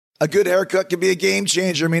A good haircut can be a game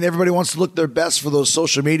changer. I mean, everybody wants to look their best for those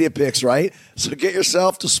social media pics, right? So get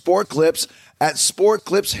yourself to Sport Clips at Sport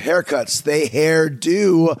Clips Haircuts. They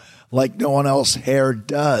hairdo like no one else hair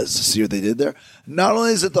does. See what they did there? Not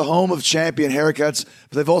only is it the home of champion haircuts,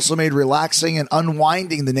 but they've also made relaxing and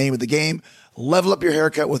unwinding the name of the game. Level up your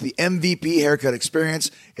haircut with the MVP haircut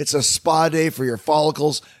experience. It's a spa day for your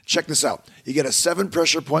follicles. Check this out. You get a 7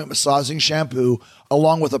 pressure point massaging shampoo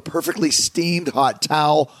along with a perfectly steamed hot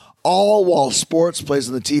towel, all while sports plays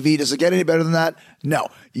on the TV. Does it get any better than that? No.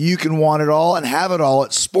 You can want it all and have it all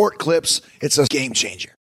at Sport Clips. It's a game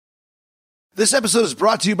changer. This episode is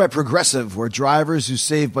brought to you by Progressive, where drivers who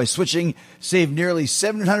save by switching save nearly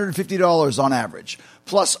 $750 on average.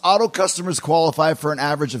 Plus, auto customers qualify for an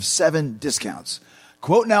average of 7 discounts.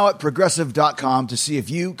 Quote now at Progressive.com to see if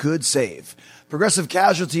you could save. Progressive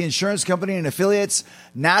Casualty Insurance Company and Affiliates,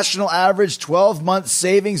 national average 12-month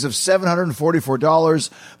savings of $744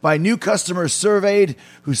 by new customers surveyed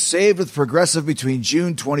who saved with Progressive between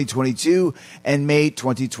June 2022 and May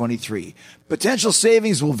 2023. Potential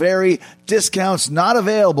savings will vary. Discounts not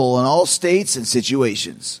available in all states and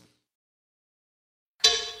situations.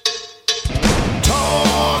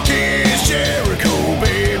 Talk is Jericho,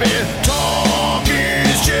 baby. Talk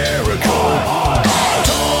is Jericho.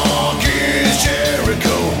 Talk is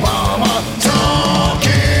Jericho, mama. Talk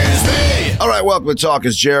is me. All right, welcome to Talk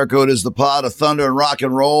is Jericho. It is the pod of thunder and rock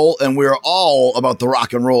and roll, and we are all about the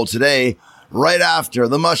rock and roll today, right after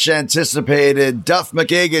the much-anticipated Duff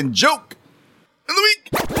McKagan joke of the week.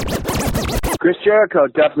 Chris Jericho,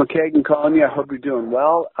 Duff McKagan calling you. I hope you're doing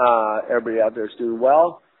well. Everybody out there is doing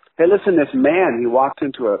well. Hey, listen, this man, he walked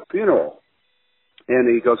into a funeral,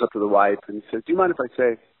 and he goes up to the wife, and he says, do you mind if I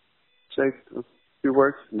say a few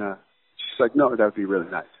words? No. She's like, no, that would be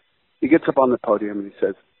really nice. He gets up on the podium, and he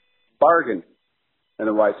says, bargain. And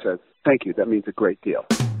the wife says, thank you, that means a great deal.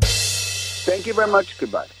 Thank you very much.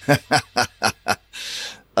 Goodbye.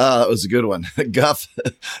 That was a good one. Duff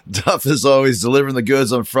is always delivering the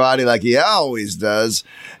goods on Friday like he always does.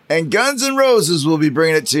 And Guns N' Roses will be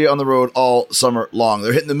bringing it to you on the road all summer long.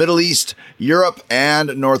 They're hitting the Middle East, Europe,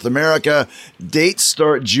 and North America. Dates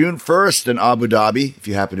start June 1st in Abu Dhabi, if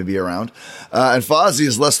you happen to be around. And Fozzy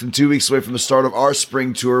is less than 2 weeks away from the start of our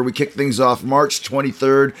spring tour. We kick things off March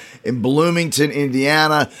 23rd in Bloomington,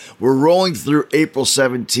 Indiana. We're rolling through April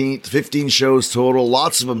 17th. 15 shows total.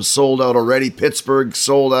 Lots of them sold out already. Pittsburgh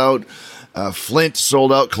sold out. Flint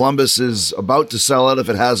sold out. Columbus is about to sell out if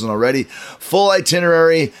it hasn't already. Full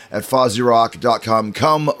itinerary at FozzyRock.com.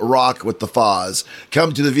 Come rock with the Foz.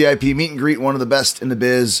 Come to the VIP meet and greet, one of the best in the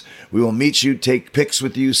biz. We will meet you, take pics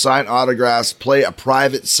with you, sign autographs, play a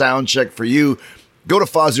private sound check for you. Go to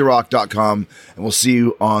FozzyRock.com and we'll see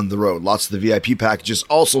you on the road. Lots of the VIP packages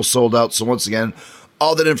also sold out. So once again,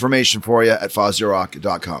 all that information for you at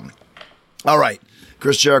FozzyRock.com. All right.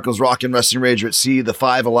 Chris Jericho's Rockin' Wrestling Rager at Sea, the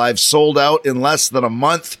 5 Alive, sold out in less than a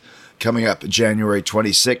month, coming up January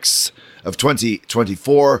 26th of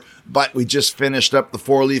 2024. But we just finished up the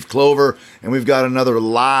 4-Leaf Clover, and we've got another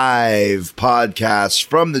live podcast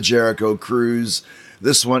from the Jericho Cruise.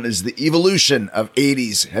 This one is the evolution of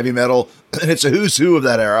 80s heavy metal, and it's a who's who of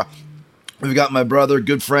that era. We've got my brother,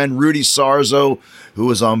 good friend, Rudy Sarzo, who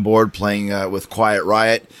was on board playing with Quiet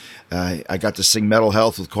Riot. I got to sing Metal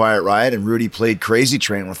Health with Quiet Riot, and Rudy played Crazy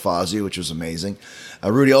Train with Fozzy, which was amazing.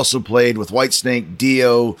 Rudy also played with Whitesnake,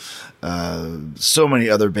 Dio, so many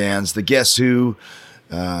other bands, The Guess Who,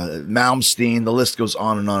 Malmsteen, the list goes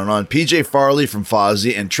on and on and on. PJ Farley from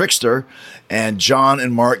Fozzy and Trickster, and John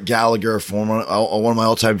and Mark Gallagher from one of my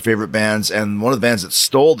all-time favorite bands, and one of the bands that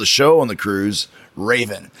stole the show on the cruise,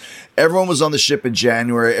 Raven. Everyone was on the ship in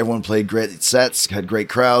January. Everyone played great sets, had great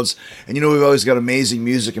crowds. And you know, we've always got amazing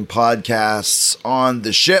music and podcasts on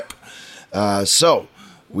the ship. So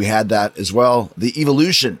we had that as well. The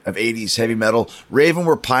evolution of 80s heavy metal. Raven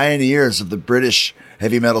were pioneers of the British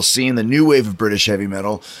heavy metal scene, the new wave of British heavy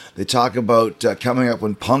metal. They talk about coming up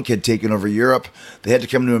when punk had taken over Europe. They had to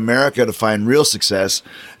come to America to find real success.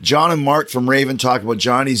 John and Mark from Raven talk about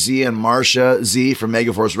Johnny Z and Marcia Z from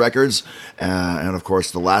Megaforce Records. And of course,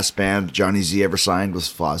 the last band Johnny Z ever signed was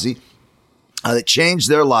Fozzy. It changed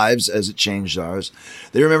their lives as it changed ours.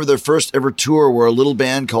 They remember their first ever tour where a little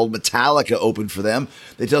band called Metallica opened for them.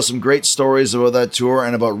 They tell some great stories about that tour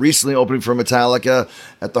and about recently opening for Metallica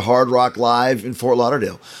at the Hard Rock Live in Fort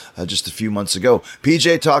Lauderdale just a few months ago.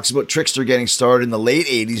 PJ talks about Trickster getting started in the late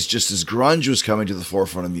 80s just as grunge was coming to the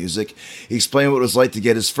forefront of music. He explained what it was like to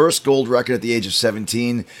get his first gold record at the age of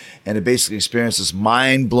 17 and to basically experience this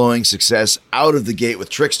mind-blowing success out of the gate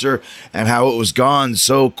with Trickster and how it was gone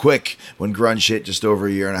so quick when grunge grunge hit just over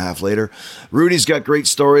a year and a half later. Rudy's got great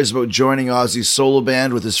stories about joining Ozzy's solo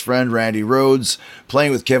band with his friend Randy Rhoads,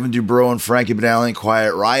 playing with Kevin Dubrow and Frankie Banali and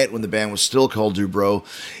Quiet Riot when the band was still called Dubrow.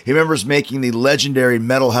 He remembers making the legendary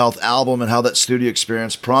Metal Health album and how that studio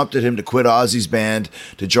experience prompted him to quit Ozzy's band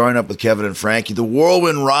to join up with Kevin and Frankie. The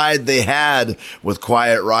whirlwind ride they had with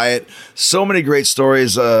Quiet Riot. So many great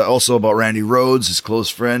stories also about Randy Rhoads, his close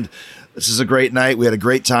friend. This is a great night. We had a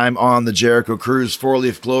great time on the Jericho Cruise,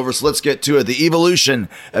 4-Leaf Clover. So let's get to it. The evolution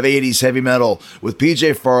of 80s heavy metal with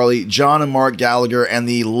PJ Farley, John and Mark Gallagher, and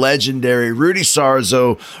the legendary Rudy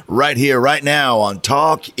Sarzo right here, right now on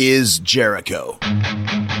Talk is Jericho.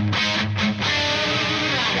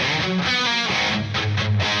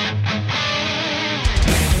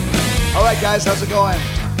 All right, guys, how's it going?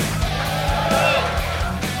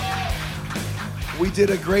 We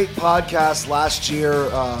did a great podcast last year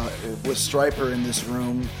with Stryper in this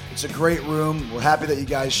room. It's a great room. We're happy that you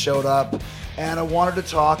guys showed up. And I wanted to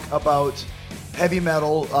talk about heavy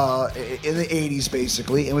metal in the 80s,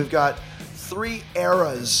 basically. And we've got 3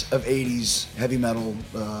 eras of 80s heavy metal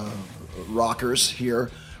rockers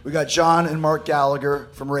here. We got John and Mark Gallagher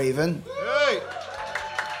from Raven. Hey!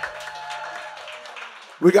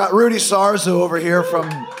 We got Rudy Sarzo over here from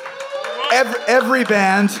every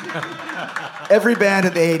band. Every band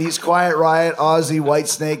in the 80s, Quiet Riot, Ozzy,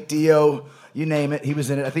 Whitesnake, Dio, you name it. He was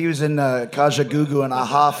in it. I think he was in Kaja Gugu and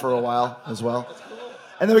Aha for a while as well.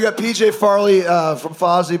 And then we got PJ Farley from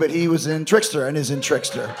Fozzy, but he was in Trickster and is in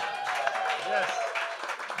Trickster. Yes.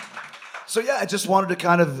 So yeah, I just wanted to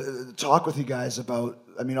kind of talk with you guys about,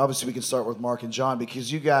 I mean, obviously we can start with Mark and John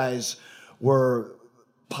because you guys were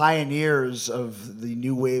pioneers of the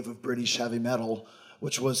new wave of British heavy metal,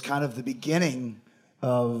 which was kind of the beginning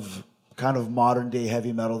of kind of modern day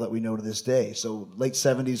heavy metal that we know to this day. So late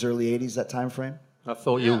 70s, early 80s, that time frame? I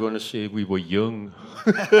thought you were going to say we were young.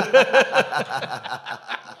 It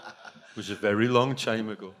was a very long time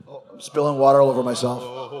ago. Oh, I'm spilling water all over myself.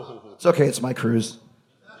 Oh. It's okay, it's my cruise.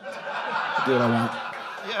 Do what I want.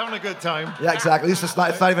 You're having a good time. Yeah, exactly. At least it's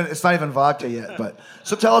not even vodka yet. But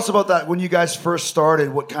so tell us about that. When you guys first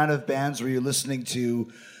started, what kind of bands were you listening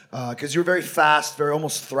to? Because you were very fast, very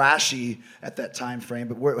almost thrashy at that time frame.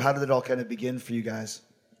 But how did it all kind of begin for you guys?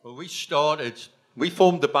 Well, we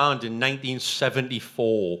formed the band in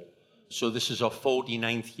 1974. So this is our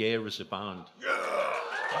 49th year as a band.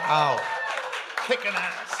 Wow. Kicking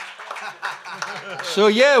ass. So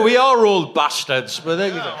yeah, we are old bastards. But there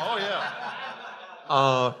you go. Oh,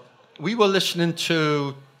 yeah. We were listening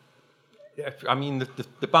to... I mean,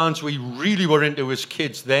 the bands we really were into as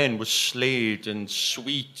kids then was Slade and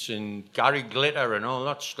Sweet and Gary Glitter and all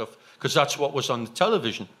that stuff, because that's what was on the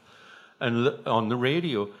television and on the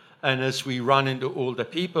radio. And as we ran into older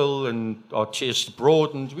people and our taste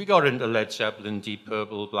broadened, we got into Led Zeppelin, Deep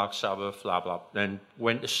Purple, Black Sabbath, blah, blah, then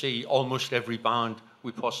went to see almost every band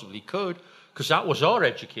we possibly could, because that was our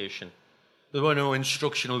education. There were no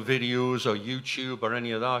instructional videos or YouTube or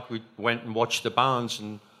any of that. We went and watched the bands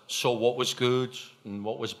and saw what was good and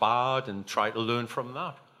what was bad and tried to learn from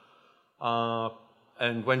that.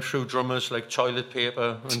 And went through drummers like Toilet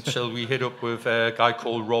Paper until we hit up with a guy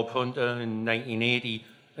called Rob Hunter in 1980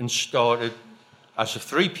 and started as a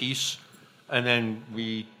 3-piece. And then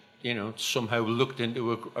we, somehow looked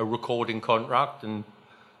into a recording contract and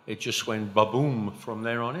it just went ba-boom from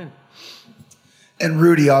there on in. And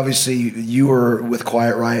Rudy, obviously, you were with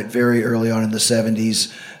Quiet Riot very early on in the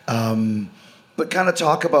 70s. But kind of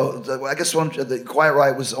talk about, I guess the Quiet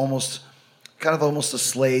Riot was almost a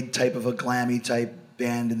Slade type of a glammy type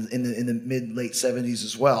band in the mid-late 70s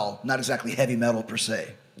as well. Not exactly heavy metal per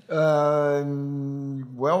se.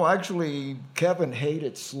 Well, actually, Kevin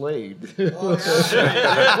hated Slade. Well,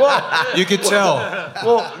 you could tell.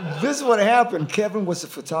 Well, this is what happened. Kevin was a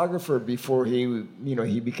photographer before he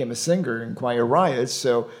became a singer in Quiet Riot.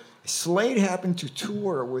 So Slade happened to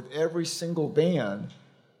tour with every single band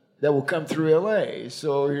that will come through LA.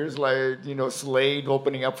 So here's Slade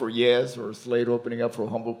opening up for Yes, or Slade opening up for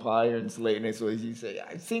Humble Pie, and Slade. And so he said,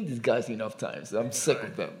 I've seen these guys enough times. I'm sick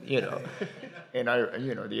of them, And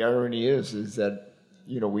the irony is that,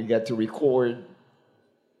 we got to record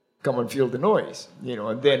Come and Feel the Noise,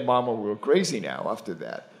 and then Mama We're Crazy Now after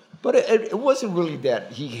that. But it wasn't really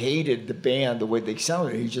that he hated the band the way they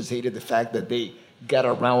sounded. He just hated the fact that they got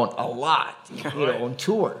around a lot, on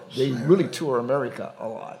tour. They really tour America a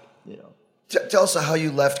lot. Tell us how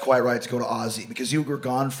you left Quiet Riot to go to Ozzy, because you were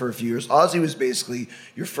gone for a few years. Ozzy was basically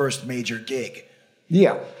your first major gig.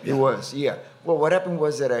 Yeah, it was, yeah. Well, what happened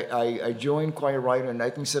was that I joined Quiet Riot in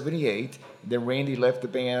 1978. Then Randy left the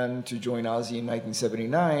band to join Ozzy in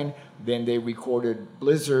 1979. Then they recorded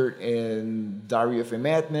Blizzard and Diary of a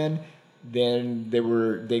Madman. Then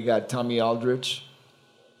they got Tommy Aldrich,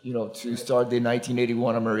 to start the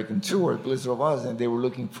 1981 American tour, Blizzard of Oz, and they were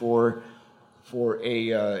looking for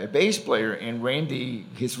a bass player. And Randy,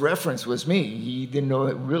 his reference was me. He didn't know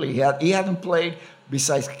it really. He hadn't played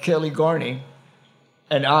besides Kelly Garney,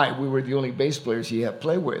 and we were the only bass players he had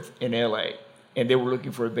played with in L.A. And they were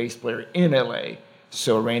looking for a bass player in L.A.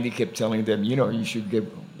 So Randy kept telling them, you should give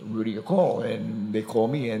Rudy a call. And they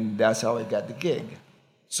called me, and that's how I got the gig.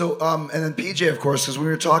 So, and then PJ, of course, because when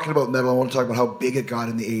we were talking about metal, I want to talk about how big it got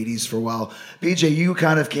in the 80s for a while. PJ, you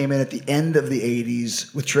kind of came in at the end of the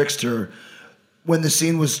 80s with Trickster when the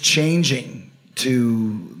scene was changing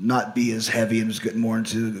to not be as heavy and was getting more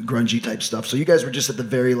into grungy type stuff. So you guys were just at the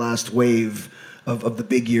very last wave of the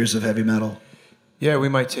big years of heavy metal. Yeah, we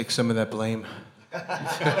might take some of that blame.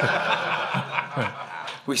 I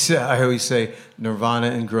always say Nirvana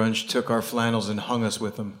and grunge took our flannels and hung us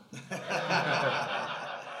with them.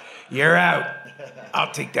 You're out.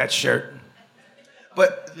 I'll take that shirt.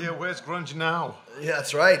 But Yeah, where's grunge now? yeah,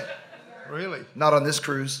 that's right. Really? Not on this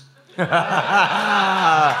cruise. They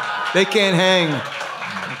can't hang.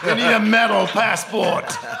 They need a metal passport.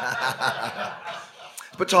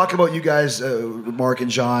 But talk about you guys, Mark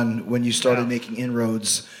and John, when you started making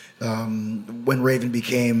inroads, when Raven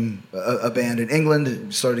became a band in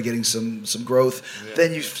England, started getting some growth. Yeah.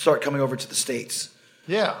 Then you start coming over to the States.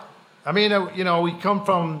 Yeah. I mean, we come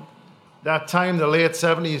from that time, the late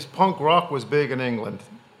 70s, punk rock was big in England.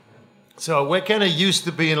 So we're kind of used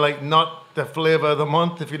to being like not the flavor of the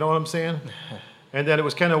month, if you know what I'm saying. And then it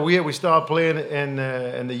was kind of weird. We started playing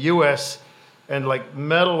in the US, and like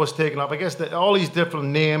metal was taken up. I guess all these different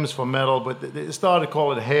names for metal, but they started to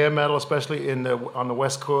call it hair metal, especially on the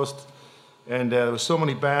West Coast. And there were so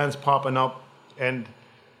many bands popping up and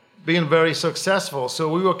being very successful. So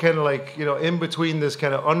we were kind of like, in between this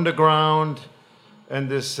kind of underground and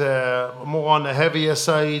this more on the heavier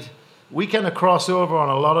side. We kind of cross over on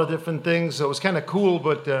a lot of different things. So it was kind of cool,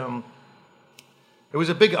 but it was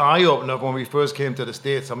a big eye-opener when we first came to the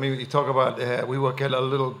States. I mean, you talk about, we were kind of a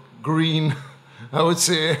little green, I would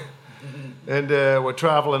say. And we're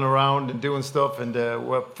traveling around and doing stuff. And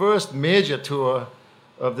our first major tour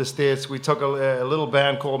of the States, we took a little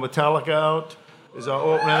band called Metallica out as our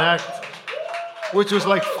opening act, which was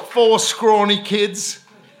like 4 scrawny kids.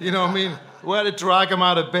 You know what I mean? We had to drag them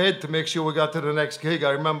out of bed to make sure we got to the next gig. I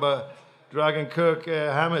remember dragging Kirk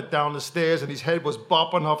Hammett down the stairs, and his head was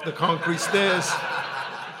bopping off the concrete stairs.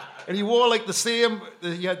 And he wore like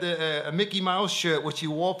he had a Mickey Mouse shirt, which he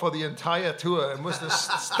wore for the entire tour. It must have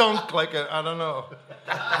stunk like I don't know.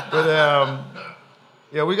 But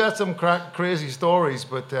yeah, we got some crazy stories,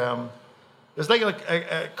 but there's like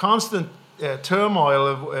a constant turmoil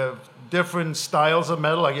of different styles of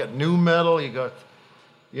metal. I got new metal, you got,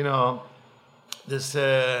 this,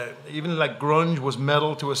 even like grunge was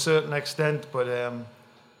metal to a certain extent, but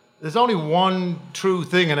there's only one true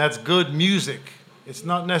thing, and that's good music. It's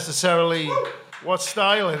not necessarily what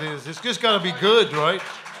style it is. It's just got to be good, right?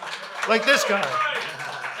 Like this guy.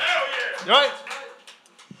 Right?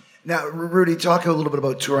 Now, Rudy, talk a little bit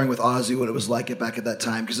about touring with Ozzy, what it was like back at that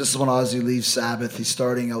time, because this is when Ozzy leaves Sabbath. He's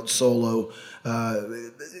starting out solo.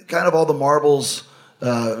 Kind of all the marbles.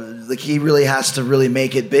 Like he really has to really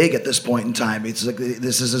make it big at this point in time. It's like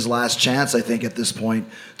this is his last chance, I think, at this point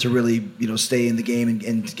to really, stay in the game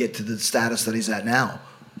and get to the status that he's at now.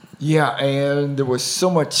 Yeah, and there was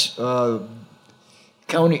so much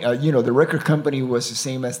counting. The record company was the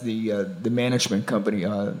same as the management company.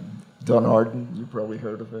 Don Arden, you probably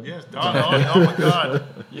heard of him. Yes, Don Arden. Oh my God,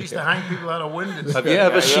 he used to hang people out of windows. Have you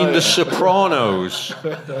ever seen The Sopranos?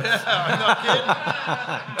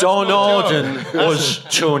 Yeah, Don Arden was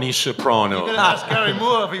Tony Soprano. you could ask Gary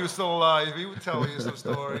Moore if he was still alive. He would tell you some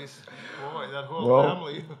stories. Boy, that whole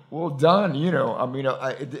family. Well, Don,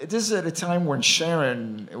 this is at a time when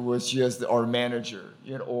Sharon was just our manager,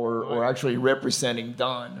 or actually representing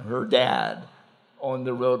Don, her dad, on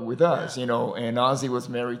the road with us, and Ozzy was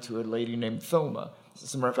married to a lady named Thelma.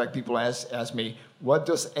 As a matter of fact, people ask me, what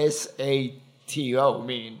does SATO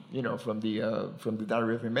mean, from the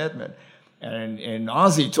Diary of a Madman? And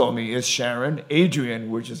Ozzy told me it's Sharon,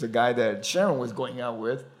 Adrian, which is the guy that Sharon was going out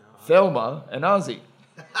with, Thelma, and Ozzy.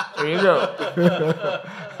 There you go.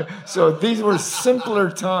 So these were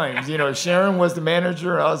simpler times. Sharon was the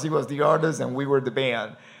manager, Ozzy was the artist, and we were the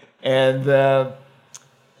band. And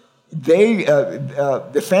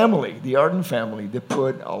the family, the Arden family, they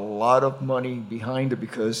put a lot of money behind it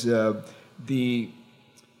because the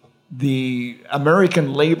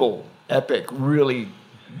American label, Epic, really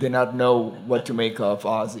did not know what to make of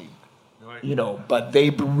Ozzy, but they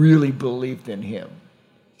really believed in him.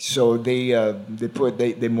 So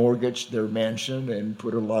they mortgaged their mansion and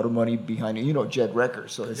put a lot of money behind it. You know, Jet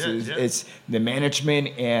Records. So it's the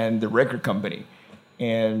management and the record company,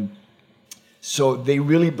 and so they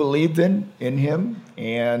really believed in him.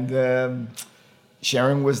 And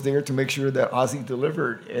Sharon was there to make sure that Ozzy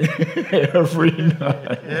delivered every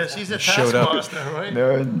night. Yeah, she's a Showed up. taskmaster, right?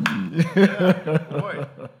 No, Boy.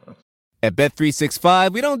 At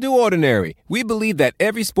Bet365, we don't do ordinary. We believe that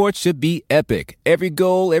every sport should be epic. Every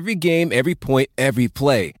goal, every game, every point, every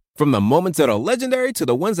play. From the moments that are legendary to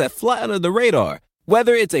the ones that fly under the radar.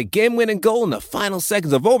 Whether it's a game-winning goal in the final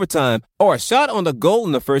seconds of overtime or a shot on the goal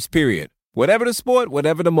in the first period. Whatever the sport,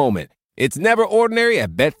 whatever the moment. It's never ordinary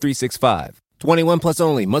at Bet365. 21 plus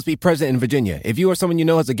only. Must be present in Virginia. If you or someone you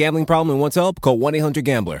know has a gambling problem and wants help, call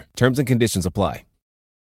 1-800-GAMBLER. Terms and conditions apply.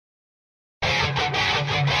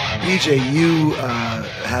 BJ, you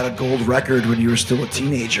had a gold record when you were still a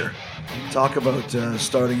teenager. Talk about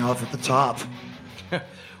starting off at the top.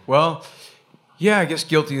 Well, yeah, I guess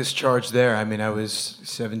guilty as charged there. I mean, I was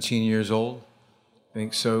 17 years old. I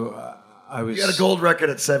think so. I was. You had a gold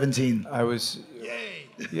record at 17. I was.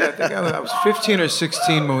 Yeah, I think I was 15 or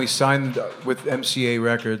 16 when we signed with MCA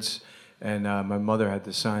Records, and my mother had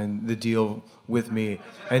to sign the deal with me,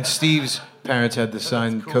 and Steve's parents had to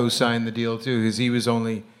co-sign the deal too, because he was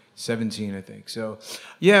only 17, I think. So,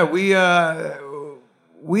 yeah, we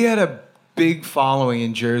had a big following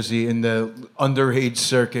in Jersey in the underage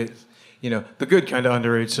circuit, you know, the good kind of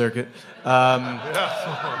underage circuit.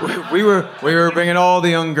 We were bringing all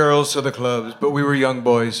the young girls to the clubs, but we were young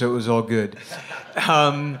boys, so it was all good.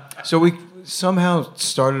 So we somehow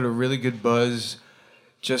started a really good buzz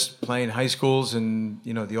just playing high schools and,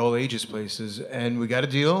 you know, the all ages places. And we got a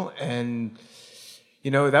deal. And,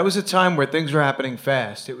 you know, that was a time where things were happening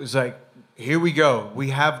fast. It was like, here we go. We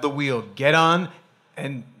have the wheel. Get on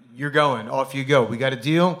and you're going. Off you go. We got a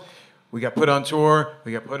deal. We got put on tour.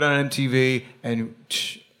 We got put on MTV. And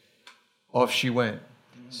off she went.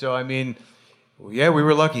 So, I mean, yeah, we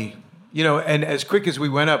were lucky. You know, and as quick as we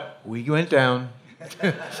went up, we went down.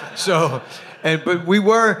 But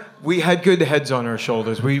we had good heads on our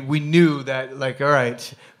shoulders. We knew that, like, all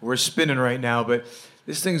right, we're spinning right now, but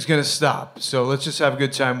this thing's gonna stop. So let's just have a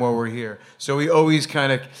good time while we're here. So we always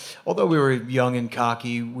kind of, although we were young and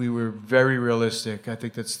cocky, we were very realistic. I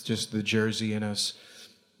think that's just the Jersey in us.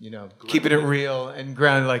 You know, keeping it real and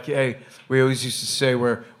grounded. Like, hey, we always used to say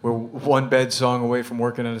we're one bed song away from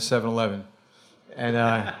working at a 7-Eleven. And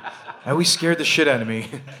it always scared the shit out of me.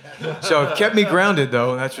 So it kept me grounded,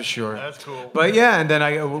 though, that's for sure. That's cool. But yeah, and then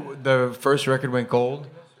the first record went gold,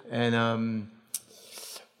 and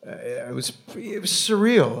it was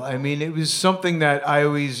surreal. I mean, it was something that I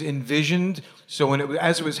always envisioned. So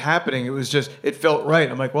as it was happening, it felt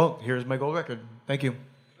right. I'm like, well, here's my gold record. Thank you.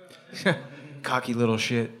 Cocky little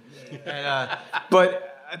shit.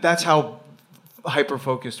 But that's how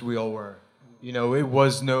hyper-focused we all were. You know, it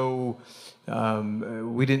was no...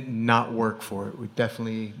 we didn't not work for it. We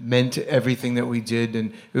definitely meant everything that we did,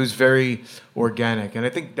 and it was very organic. And I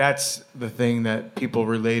think that's the thing that people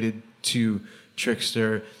related to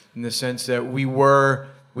Trixter, in the sense that we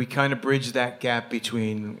kind of bridged that gap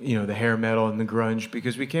between, you know, the hair metal and the grunge,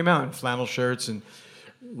 because we came out in flannel shirts and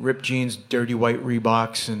ripped jeans, dirty white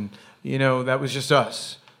Reeboks, and, you know, that was just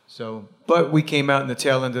us. So, but we came out in the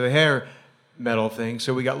tail end of the hair metal thing,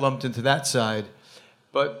 so we got lumped into that side.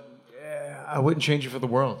 But I wouldn't change it for the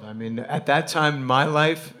world. I mean, at that time in my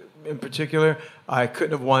life, in particular, I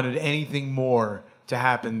couldn't have wanted anything more to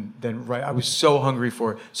happen than right. I was so hungry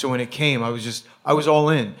for it. So when it came, I was all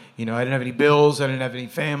in. You know, I didn't have any bills. I didn't have any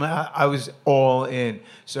family. I was all in.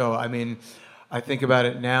 So, I mean, I think about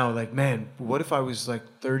it now, like, man, what if I was like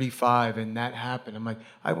 35 and that happened? I'm like,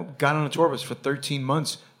 I got on a tour bus for 13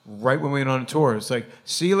 months right when we went on a tour. It's like,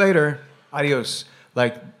 see you later. Adios.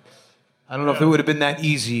 Like, I don't know if it would have been that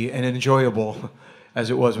easy and enjoyable as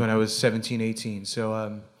it was when I was 17, 18.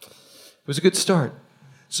 So it was a good start.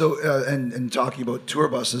 So, and talking about tour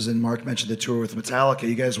buses, and Mark mentioned the tour with Metallica.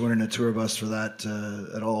 You guys weren't in a tour bus for that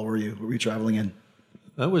at all, were you? What were you traveling in?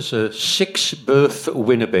 That was a 6-berth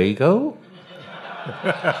Winnebago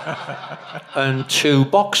and 2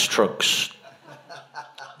 box trucks.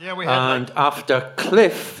 Yeah, we had. And after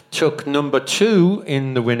Cliff took number 2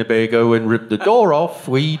 in the Winnebago and ripped the door off,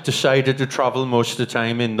 we decided to travel most of the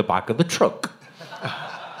time in the back of the truck.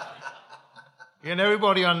 And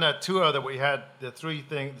everybody on that tour that we had, the three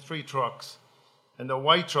trucks, and the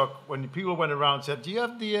white truck. When people went around and said, "Do you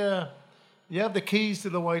have the keys to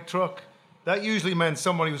the white truck?" That usually meant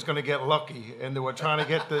somebody was going to get lucky, and they were trying to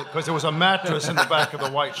get because there was a mattress in the back of the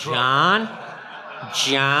white truck. John?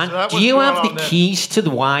 John, So that do was you going have on the then. keys to the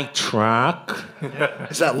white truck?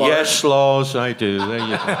 Is that large? Yes, Laws, I do. There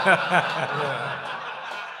you go.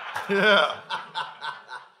 Yeah.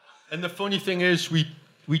 And the funny thing is, we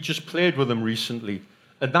just played with them recently,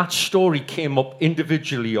 and that story came up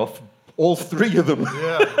individually off all three of them.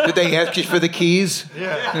 Yeah. Did they ask you for the keys?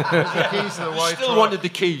 Yeah. There's the keys to the white Still truck. wanted the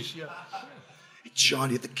keys. Yeah. Hey, John,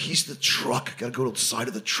 you have the keys to the truck. Gotta go to the side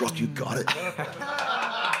of the truck. You got it.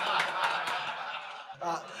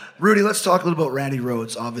 Rudy, let's talk a little about Randy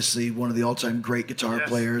Rhoads. Obviously, one of the all-time great guitar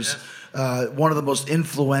players. One of the most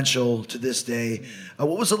influential to this day.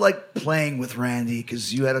 What was it like playing with Randy?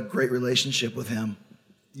 Because you had a great relationship with him.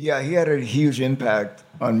 Yeah, he had a huge impact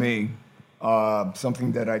on me.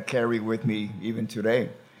 Something that I carry with me even today.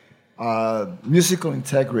 Musical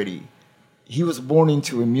integrity. He was born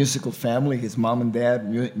into a musical family. His mom and dad,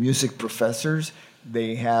 music professors.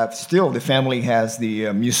 They have still, the family has the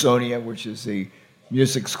Musonia, which is a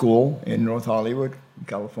music school in North Hollywood,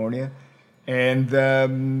 California. And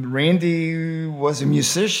Randy was a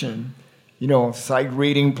musician, you know, sight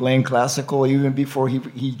reading, playing classical, even before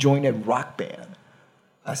he joined a rock band.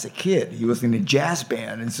 As a kid, he was in a jazz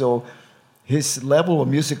band. And so his level of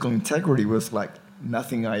musical integrity was like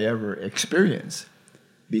nothing I ever experienced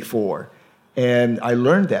before. And I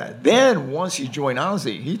learned that. Then once he joined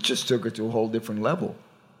Ozzy, he just took it to a whole different level.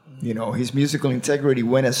 You know, his musical integrity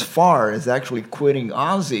went as far as actually quitting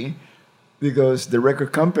Ozzy because the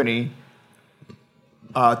record company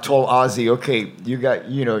told Ozzy, okay,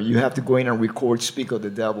 you have to go in and record Speak of the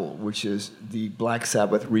Devil, which is the Black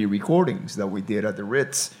Sabbath re-recordings that we did at the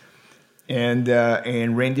Ritz. And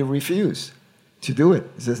Randy refused to do it.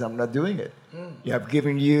 He says, I'm not doing it. Yeah, I've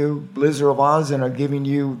given you Blizzard of Oz and I've given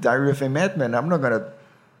you Diary of a Madman. I'm not going to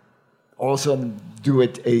all of a sudden do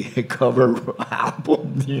it a cover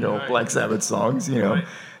album, Black Sabbath songs, Right.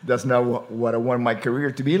 That's not what I want my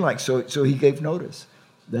career to be like. So he gave notice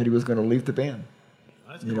that he was going to leave the band,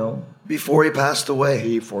 Before he passed away.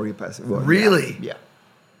 before he passed away. Well, Really?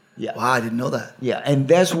 Yeah. Wow, I didn't know that. Yeah, and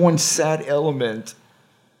that's one sad element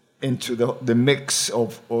into the mix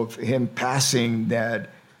of him passing, that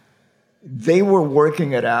they were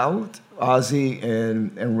working it out, Ozzy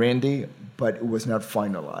and Randy, but it was not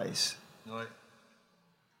finalized.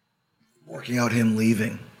 Working out him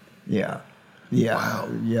leaving. Yeah. Wow.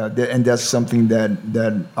 Yeah, and that's something that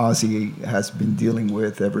Ozzy has been dealing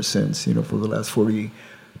with ever since, for the last 40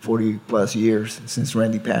 plus years since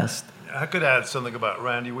Randy passed. I could add something about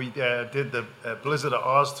Randy. We did the Blizzard of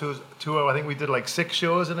Oz tour. I think we did like 6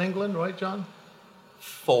 shows in England, right, John?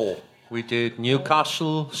 4. We did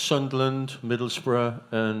Newcastle, Sunderland, Middlesbrough,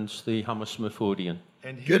 and the Hammersmith Odeon.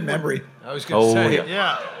 And he Good would- memory. I was going to say.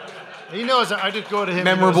 Yeah. He knows. I just go to him. he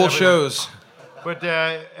knows Memorable everything. shows. But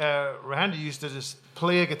Randy used to just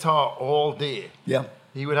play guitar all day. Yeah.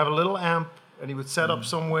 He would have a little amp, and he would set up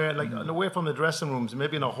somewhere, like away from the dressing rooms,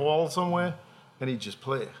 maybe in a hall somewhere, and he'd just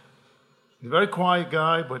play. He's a very quiet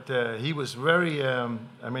guy, but he was very,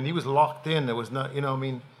 he was locked in. There was not,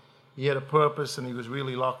 he had a purpose, and he was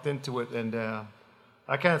really locked into it. And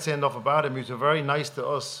I can't say enough about him. He was very nice to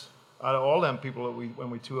us, out of all them people that when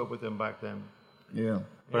we toured with him back then. Yeah.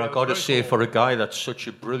 But Yeah, I it got to was say, very cool. for a guy that's such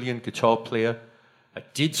a brilliant guitar player, I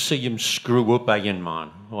did see him screw up Iron Man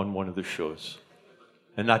on one of the shows.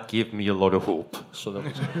 And that gave me a lot of hope. So that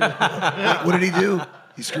was What did he do?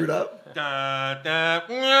 He screwed up?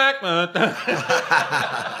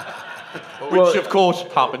 Which, of course,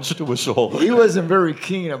 happens to us all. He wasn't very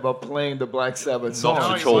keen about playing the Black Sabbath songs. Not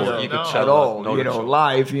No, at he all. wasn't. You could No. tell At that. all, Not at all.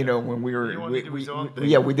 live, when we were, He wanted to do his own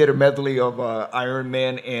thing. we did a medley of Iron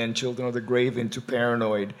Man and Children of the Grave into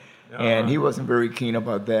Paranoid, and he wasn't very keen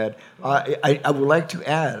about that. I would like to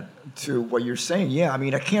add to what you're saying. Yeah,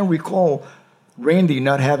 I can't recall Randy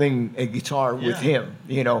not having a guitar with him,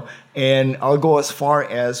 and I'll go as far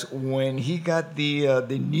as when he got the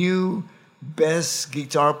new Best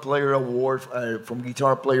Guitar Player Award from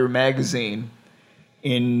Guitar Player magazine.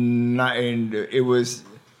 And it was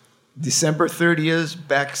December 30th,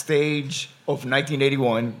 backstage of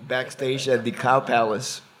 1981, backstage at the Cow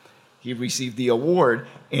Palace. He received the award.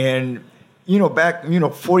 And, back,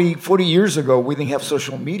 40 years ago, we didn't have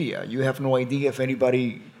social media. You have no idea if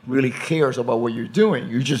anybody really cares about what you're doing.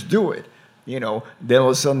 You just do it, Then all of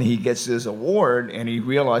a sudden he gets this award and he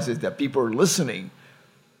realizes that people are listening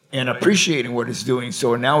and appreciating what he's doing.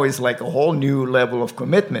 So now it's like a whole new level of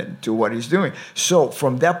commitment to what he's doing. So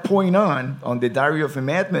from that point on the Diary of a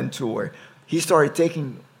Madman tour, he started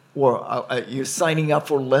signing up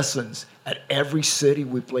for lessons at every city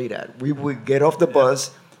we played at. We would get off the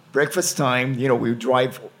bus, breakfast time, we would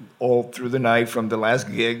drive all through the night from the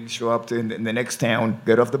last gig, show up to in the next town,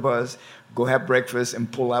 get off the bus, go have breakfast,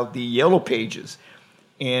 and pull out the yellow pages.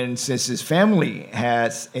 And since his family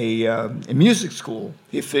has a music school,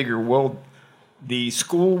 he figured, well, the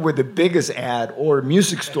school with the biggest ad or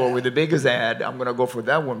music store with the biggest ad, I'm going to go for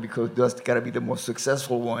that one because that's got to be the most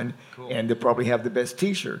successful one, and they probably have the best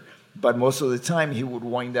teacher. But most of the time, he would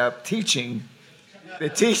wind up teaching the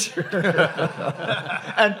teacher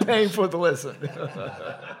and paying for the lesson.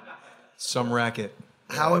 Some racket.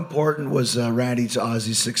 How important was Randy to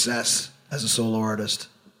Ozzy's success as a solo artist?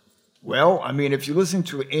 Well, I mean, if you listen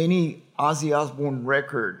to any Ozzy Osbourne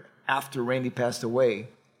record after Randy passed away,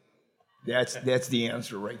 that's the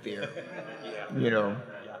answer right there. You know,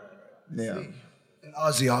 yeah. And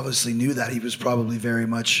Ozzy obviously knew that. He was probably very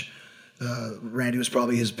much, Randy was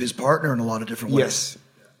probably his partner in a lot of different ways. Yes.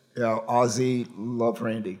 Yeah, Ozzy loved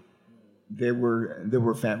Randy. They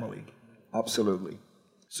were family, absolutely.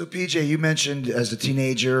 So PJ, you mentioned as a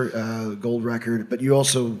teenager, gold record, but you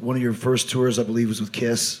also, one of your first tours, I believe, was with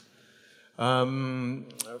Kiss.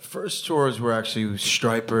 First tours were actually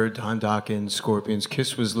Stryper, Don Dokken, Scorpions.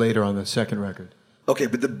 Kiss was later on the second record. Okay,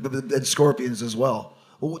 but and Scorpions as well.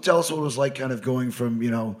 Well, tell us what it was like kind of going from,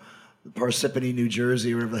 Parsippany, New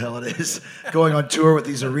Jersey, wherever the hell it is, going on tour with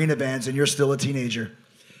these arena bands, and you're still a teenager.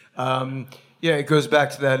 Yeah, it goes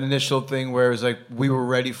back to that initial thing where it was like we were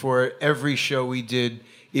ready for it. Every show we did,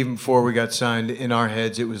 even before we got signed, in our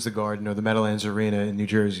heads, it was the Garden or the Meadowlands Arena in New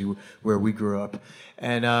Jersey where we grew up.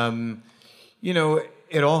 And,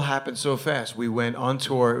 it all happened so fast. We went on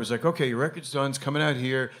tour. It was like, okay, your record's done. It's coming out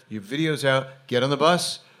here. Your video's out. Get on the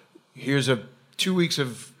bus. Here's 2 weeks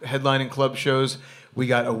of headlining club shows. We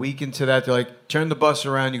got a week into that. They're like, turn the bus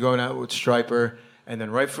around. You're going out with Stryper. And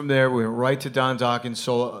then right from there, we went right to Don Dokken's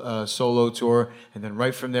solo tour. And then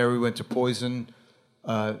right from there, we went to Poison.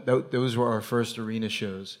 Those were our first arena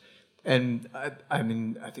shows. And, I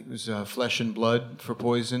think it was Flesh and Blood for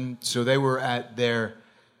Poison. So they were at their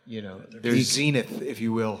zenith, if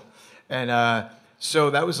you will. And so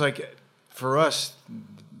that was like, for us,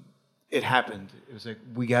 it happened. It was like,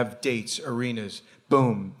 we have dates, arenas,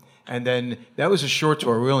 boom. And then that was a short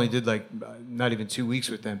tour. We only did not even 2 weeks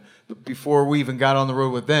with them. But before we even got on the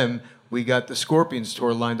road with them, we got the Scorpions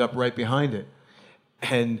tour lined up right behind it.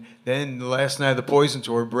 And then the last night of the Poison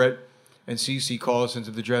tour, Brett and Cece call us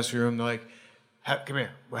into the dressing room. They're like, come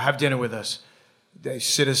here, have dinner with us. They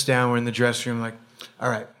sit us down. We're in the dressing room like, all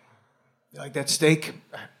right, you like that steak?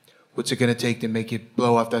 What's it going to take to make you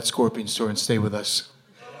blow off that Scorpions tour and stay with us?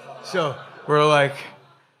 So we're like,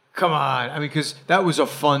 come on. Because that was a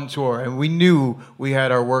fun tour. And we knew we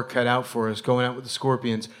had our work cut out for us going out with the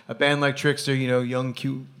Scorpions. A band like Trickster, young,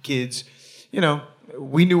 cute kids,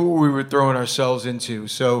 we knew what we were throwing ourselves into.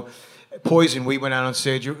 So Poison, we went out on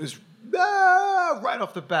stage. It was right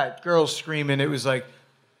off the bat, girls screaming. It was like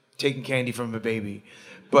taking candy from a baby.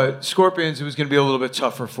 But Scorpions, it was going to be a little bit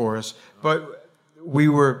tougher for us. But we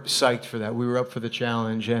were psyched for that. We were up for the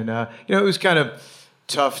challenge. And, it was kind of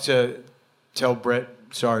tough to tell Brett,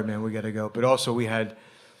 sorry, man, we got to go. But also we had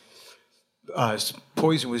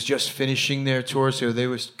Poison was just finishing their tour, so they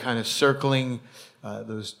was kind of circling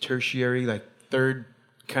those tertiary, third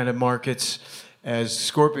kind of markets, as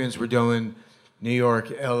Scorpions were doing New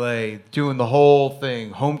York, L.A., doing the whole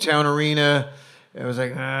thing. Hometown arena. It was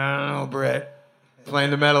like, I don't know, Brett,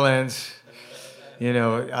 playing the Meadowlands.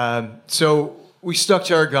 So we stuck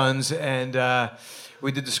to our guns, and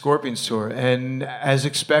we did the Scorpions tour. And as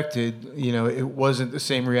expected, it wasn't the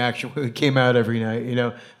same reaction when we came out every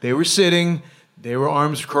night. They were sitting, they were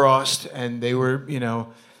arms crossed, and they were,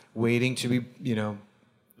 waiting to be,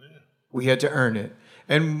 we had to earn it.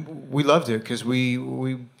 And we loved it because we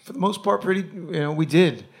for the most part, we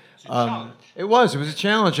did. It was a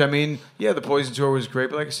challenge. The Poison tour was great,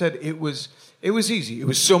 but like I said, it was easy. It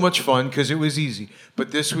was so much fun because it was easy.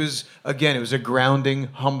 But this was, again, it was a grounding,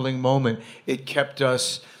 humbling moment. It kept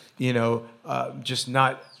us, just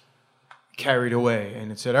not carried away.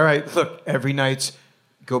 And it said, all right, look, every night's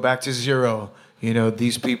go back to zero.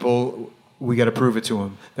 These people, we got to prove it to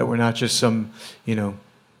them that we're not just some,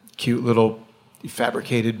 cute little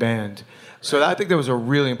fabricated band. So I think that was a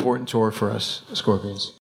really important tour for us,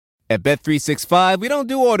 Scorpions. At Bet365, we don't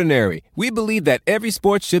do ordinary. We believe that every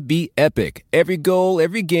sport should be epic. Every goal,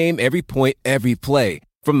 every game, every point, every play.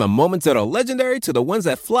 From the moments that are legendary to the ones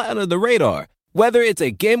that fly under the radar. Whether it's a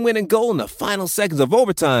game-winning goal in the final seconds of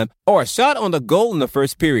overtime or a shot on the goal in the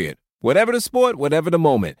first period. Whatever the sport, whatever the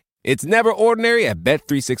moment. It's never ordinary at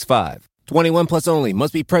Bet365. 21 plus only.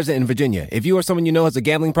 Must be present in Virginia. If you or someone you know has a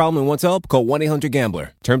gambling problem and wants help, call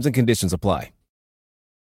 1-800-GAMBLER. Terms and conditions apply.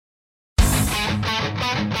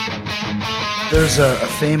 There's a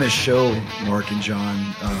famous show, Mark and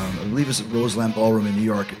John, I believe it's at Roseland Ballroom in New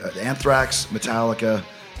York, Anthrax, Metallica,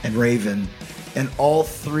 and Raven, and all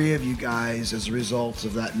three of you guys, as a result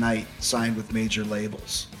of that night, signed with major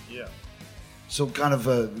labels. Yeah. So kind of,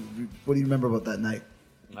 what do you remember about that night?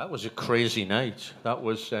 That was a crazy night. That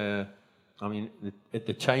was, I mean, at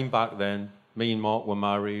the time back then, me and Mark were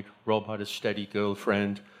married. Rob had a steady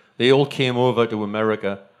girlfriend. They all came over to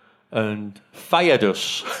America and fired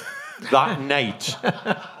us that night.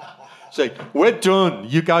 It's like, we're done.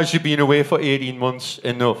 You guys have been away for 18 months.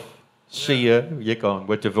 Enough. See ya. You're gone.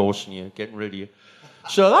 We're divorcing you. Getting rid of you.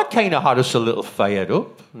 So that kind of had us a little fired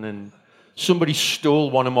up. And then somebody stole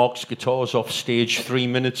one of Mark's guitars off stage 3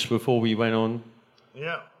 minutes before we went on.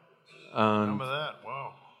 Yeah. And Remember that?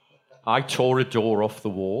 Wow. I tore a door off the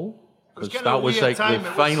wall. Because kinda that a was weird like time. the It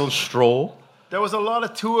was- final straw. There was a lot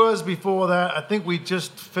of tours before that. I think we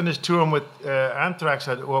just finished touring with Anthrax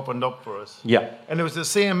had opened up for us. Yeah. And it was the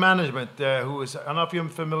same management who was, I don't know if you're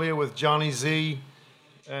familiar with Johnny Z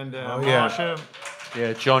and yeah. Marsha.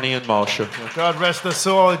 Yeah, Johnny and Marsha. God rest their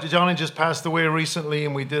soul. Johnny just passed away recently,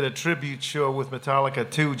 and we did a tribute show with Metallica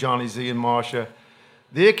to Johnny Z and Marsha.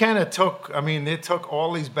 They kind of took, they took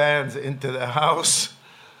all these bands into their house,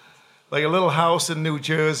 like a little house in New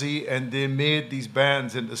Jersey, and they made these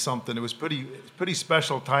bands into something. It was pretty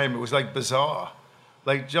special time. It was like bizarre.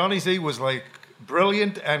 Like Johnny Z was like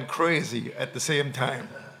brilliant and crazy at the same time.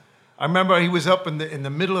 I remember he was up in the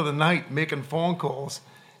middle of the night making phone calls,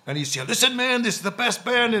 and he'd say, "Listen, man, this is the best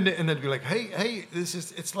band," and they'd be like, "Hey,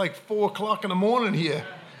 it's like 4:00 in the morning here.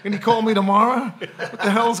 Can you call me tomorrow? What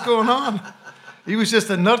the hell's going on?" He was just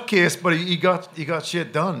a nutcase, but he got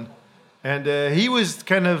shit done, and he was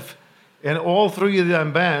kind of. And all three of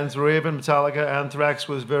them bands, Raven, Metallica, Anthrax,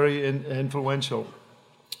 was very influential.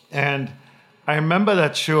 And I remember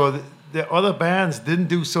that show. The other bands didn't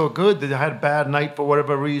do so good. They had a bad night for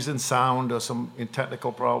whatever reason, sound or some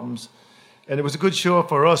technical problems. And it was a good show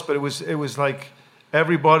for us, but it was like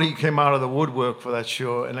everybody came out of the woodwork for that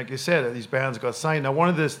show. And like you said, these bands got signed. Now, one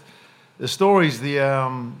of the stories, the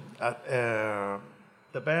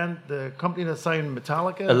company that signed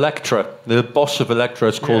Metallica? Elektra. The boss of Elektra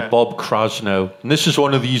is called Bob Krasnow. And this is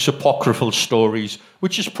one of these apocryphal stories,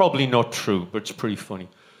 which is probably not true, but it's pretty funny.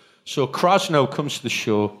 So Krasnow comes to the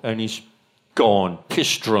show, and he's gone,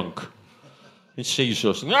 piss drunk. He sees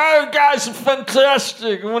us, and, "Oh, guys are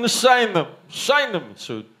fantastic. I want to sign them. Sign them."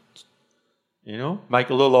 So,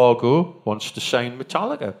 Michael Ilargo wants to sign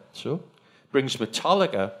Metallica. So brings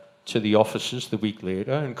Metallica to the offices the week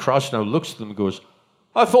later, and Krasnow looks at them and goes,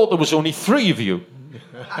 "I thought there was only 3 of you."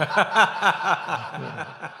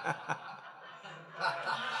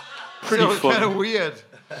 Pretty so funny. kind of weird.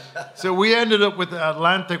 So we ended up with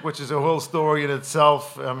Atlantic, which is a whole story in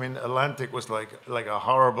itself. Atlantic was like a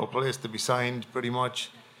horrible place to be signed, pretty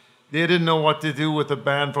much. They didn't know what to do with a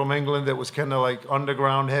band from England that was kind of like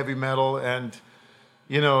underground heavy metal and,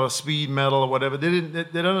 speed metal or whatever. They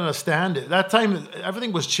didn't understand it. That time,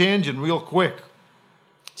 everything was changing real quick.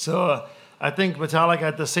 So I think Metallica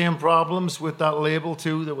had the same problems with that label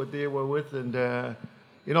too that what they were with, and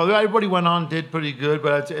everybody went on, did pretty good,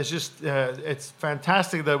 but it's just it's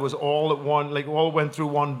fantastic that it was all at one, like all went through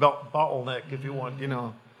one bottleneck, if you want,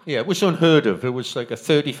 Yeah, it was unheard of. It was like a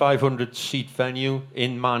 3,500 seat venue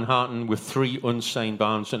in Manhattan with 3 unsigned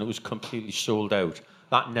bands, and it was completely sold out.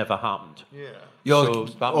 That never happened. Yeah.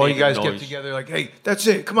 All you guys get together like, "Hey, that's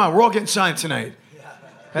it. Come on, we're all getting signed tonight."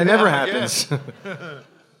 That never happens.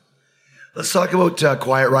 Let's talk about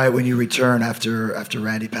Quiet Riot when you return after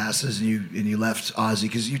Randy passes and you left Ozzy,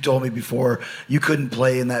 because you told me before you couldn't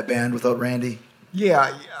play in that band without Randy.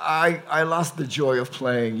 Yeah, I lost the joy of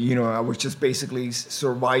playing. I was just basically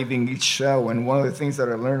surviving each show. And one of the things that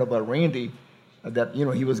I learned about Randy, that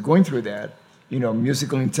he was going through that.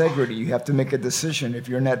 Musical integrity. You have to make a decision. If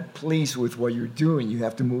you're not pleased with what you're doing, you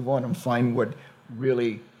have to move on and find what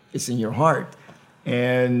really is in your heart.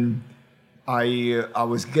 And I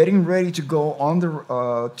was getting ready to go on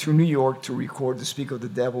to New York to record the Speak of the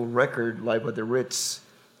Devil record live at the Ritz.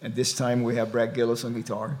 And this time we have Brad Gillis on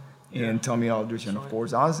guitar and Tommy Aldridge and of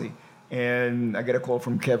course Ozzy. And I get a call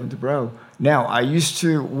from Kevin DuBrow. Now I used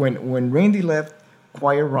to when Randy left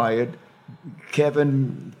Quiet Riot,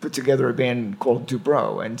 Kevin put together a band called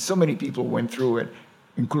DuBrow, and so many people went through it,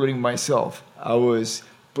 including myself. I was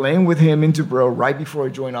playing with him in DuBrow right before I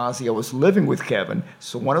joined Ozzy. I was living with Kevin,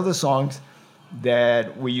 so one of the songs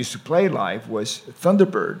that we used to play live was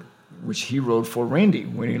Thunderbird, which he wrote for Randy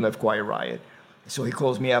when he left Quiet Riot. So he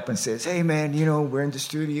calls me up and says, "Hey man, we're in the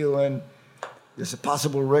studio and there's a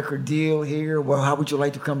possible record deal here. Well, how would you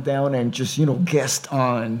like to come down and just, guest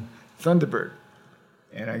on Thunderbird?"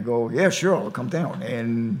 And I go, yeah, sure, I'll come down.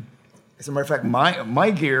 And as a matter of fact,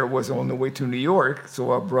 my gear was on the way to New York,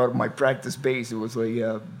 so I brought my practice bass. It was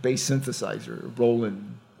a bass synthesizer,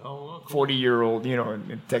 Roland, 40-year-old,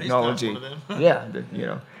 in technology.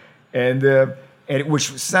 Yeah, and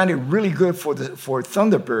which sounded really good for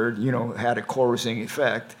Thunderbird. Had a chorusing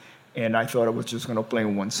effect, and I thought I was just going to play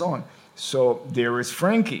one song. So there is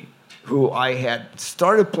Frankie, who I had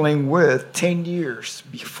started playing with 10 years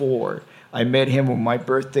before. I met him on my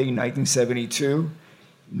birthday, 1972,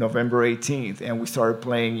 November 18th, and we started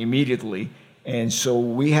playing immediately. And so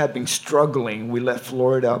we had been struggling. We left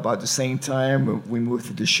Florida about the same time. We moved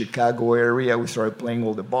to the Chicago area. We started playing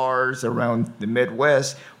all the bars around the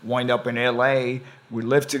Midwest, wind up in LA. We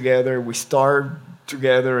lived together. We starved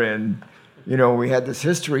together, and we had this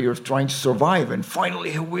history of trying to survive. And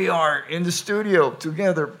finally, here we are in the studio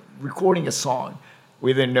together recording a song.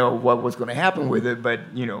 We didn't know what was going to happen with it, but,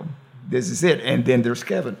 this is it. And then there's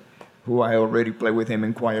Kevin, who I already played with him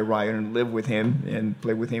in Quiet Riot and lived with him and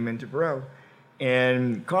played with him in Dubrow.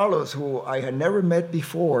 And Carlos, who I had never met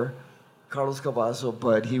before, Carlos Cavazo,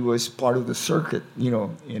 but he was part of the circuit,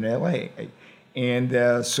 in LA.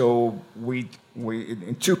 And so we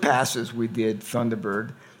in 2 passes, we did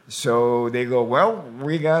Thunderbird. So they go, well,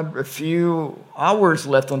 we got a few hours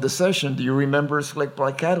left on the session. Do you remember Slick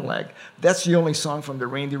Black Cadillac? That's the only song from the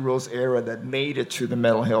Randy Rhoads era that made it to the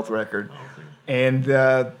Mental Health record. Okay. And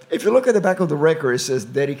if you look at the back of the record, it says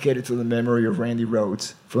dedicated to the memory of Randy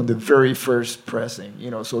Rhoads from the very first pressing.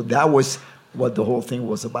 So that was what the whole thing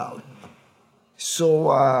was about.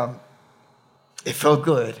 So it felt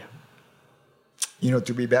good,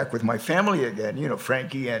 to be back with my family again,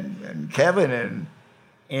 Frankie and Kevin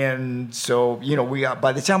and so, we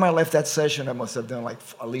by the time I left that session, I must have done like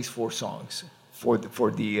at least 4 songs for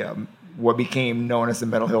the what became known as the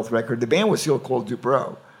Mental Health record. The band was still called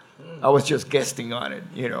Dubrow. I was just guesting on it,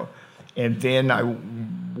 And then I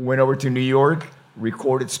went over to New York,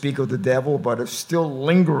 recorded Speak of the Devil, but it's still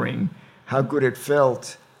lingering how good it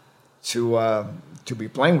felt to be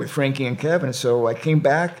playing with Frankie and Kevin. So I came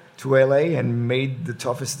back to LA and made the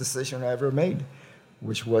toughest decision I ever made,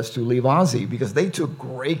 which was to leave Ozzy, because they took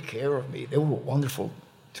great care of me. They were wonderful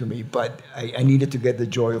to me, but I needed to get the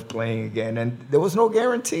joy of playing again. And there was no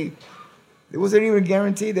guarantee. There wasn't even a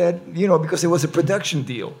guarantee that, because it was a production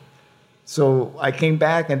deal. So I came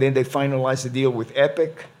back, and then they finalized the deal with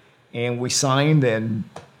Epic, and we signed, and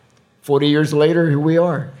 40 years later, here we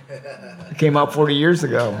are. It came out 40 years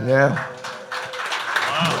ago, yeah.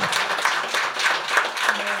 Wow.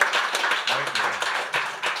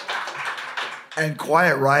 And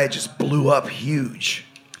Quiet Riot just blew up huge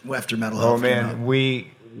after Mental Health. Oh man, we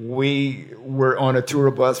were on a tour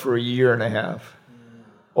bus for 1.5 years,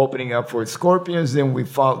 opening up for Scorpions. Then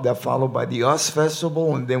followed by the US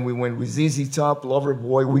Festival, and then we went with ZZ Top,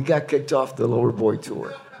 Loverboy. We got kicked off the Loverboy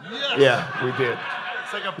tour. Yes. Yeah, we did.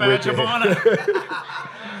 It's like a badge of honor.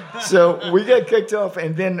 So we got kicked off,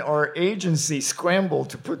 and then our agency scrambled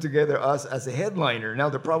to put together us as a headliner. Now,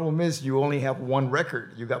 the problem is you only have 1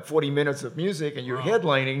 record. You got 40 minutes of music, and you're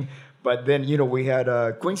headlining. But then, we had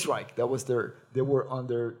Queensryche. They were on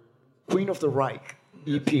their Queen of the Reich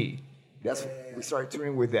EP. We started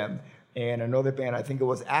touring with them. And another band, I think it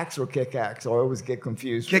was Axe or Kick Axe. I always get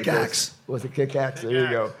confused. Kick Axe. Was it Kick Axe? There you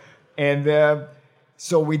go. And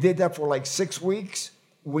so we did that for like 6 weeks.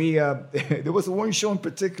 There was one show in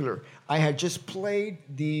particular. I had just played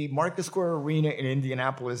the Market Square Arena in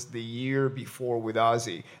Indianapolis the year before with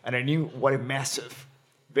Ozzy, and I knew what a massive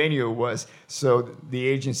venue it was. So the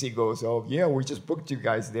agency goes, "Oh yeah, we just booked you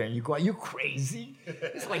guys there." And you go, "Are you crazy?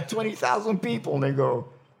 It's like 20,000 people." And they go,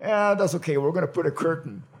 "Yeah, that's okay. We're going to put a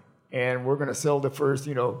curtain, and we're going to sell the first,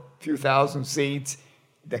 few thousand seats."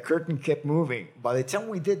 The curtain kept moving. By the time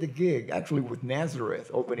we did the gig, actually with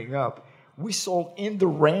Nazareth opening up, we sold in the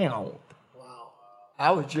round. Wow.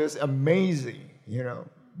 I was just amazing,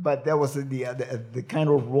 But that was the kind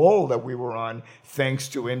of role that we were on thanks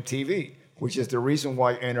to MTV, which is the reason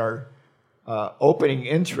why in our opening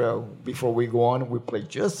intro, before we go on, we play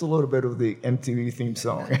just a little bit of the MTV theme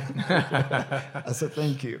song. I said,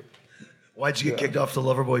 thank you. Why'd you get kicked off the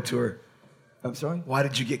Loverboy tour? I'm sorry? Why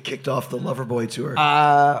did you get kicked off the Loverboy tour?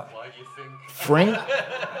 Why do you think? Frank,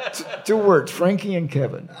 2 words, Frankie and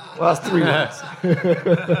Kevin. Well, that's 3 words.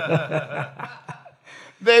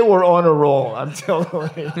 They were on a roll, I'm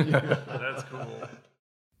telling you. That's cool.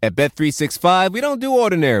 At Bet365, we don't do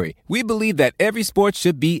ordinary. We believe that every sport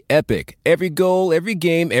should be epic. Every goal, every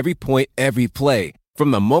game, every point, every play.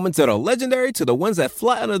 From the moments that are legendary to the ones that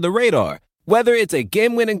fly under the radar. Whether it's a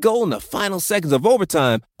game-winning goal in the final seconds of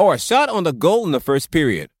overtime or a shot on the goal in the first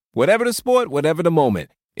period. Whatever the sport, whatever the moment.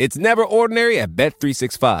 It's never ordinary at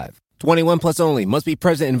Bet365. 21 plus only. Must be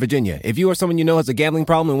present in Virginia. If you or someone you know has a gambling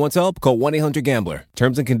problem and wants help, call 1-800-GAMBLER.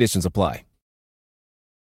 Terms and conditions apply.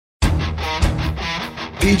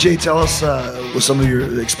 PJ, tell us what some of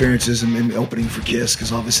your experiences in opening for Kiss,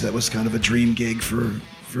 because obviously that was kind of a dream gig for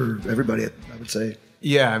everybody, I would say.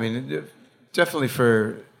 Yeah, I mean, definitely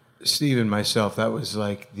for Steve and myself, that was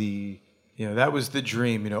like that was the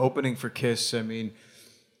dream. Opening for Kiss. I mean,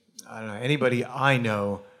 I don't know, anybody I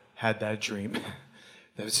know had that dream.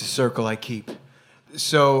 That was the circle I keep.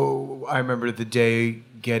 So I remember the day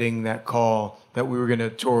getting that call that we were going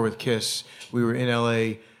to tour with Kiss. We were in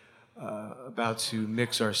LA about to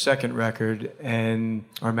mix our second record, and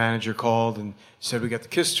our manager called and said we got the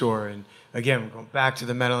Kiss tour. And again, we're going back to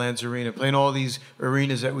the Meadowlands Arena, playing all these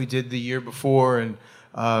arenas that we did the year before. And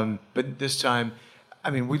but this time,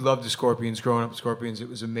 I mean, we loved the Scorpions. Growing up with Scorpions, it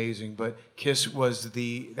was amazing. But Kiss was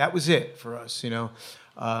that was it for us,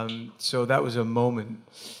 So that was a moment.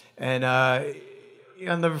 And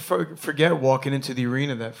I'll never forget walking into the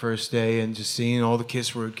arena that first day and just seeing all the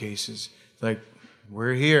Kiss road cases. Like,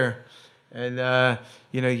 we're here. And,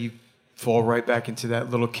 you fall right back into that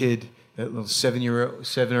little kid, that little 7 or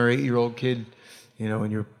 8-year-old kid,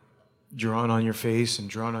 and you're drawn on your face and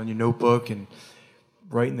drawn on your notebook and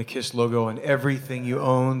writing the Kiss logo on everything you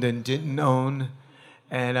owned and didn't own.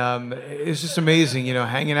 And it's just amazing,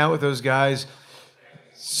 hanging out with those guys.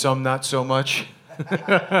 Some not so much,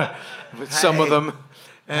 with some of them.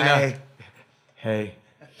 And, hey.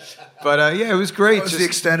 But it was great. What was the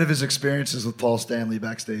extent of his experiences with Paul Stanley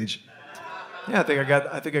backstage? Yeah, I think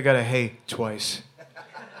I got a hey twice.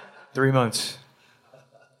 3 months.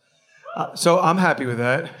 So I'm happy with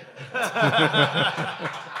that.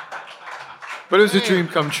 But it was a dream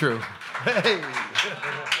come true. Hey.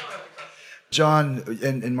 John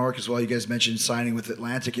and Mark as well, you guys mentioned signing with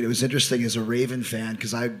Atlantic. And it was interesting as a Raven fan,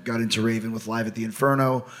 because I got into Raven with Live at the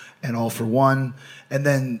Inferno and All for One. And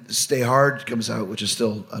then Stay Hard comes out, which is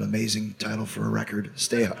still an amazing title for a record.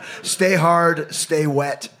 Stay hard, stay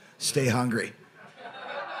wet, stay hungry.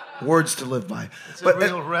 Words to live by. It's a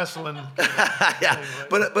real wrestling. Yeah,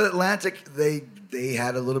 but Atlantic, they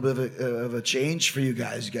had a little bit of a change for you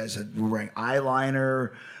guys. You guys were wearing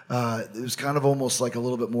eyeliner. It was kind of almost like a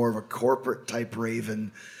little bit more of a corporate type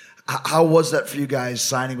Raven. How was that for you guys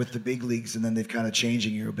signing with the big leagues, and then they've kind of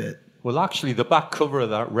changing you a bit? Well, actually, the back cover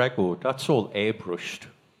of that record, that's all airbrushed,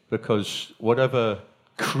 because whatever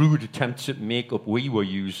crude attempts at makeup we were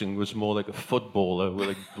using was more like a footballer with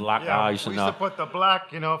like black eyes and that. We used to put the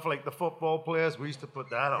black, for like the football players, we used to put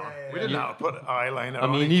that on. We didn't know how to put eyeliner on.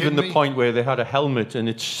 I mean, even the point where they had a helmet and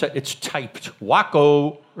it's typed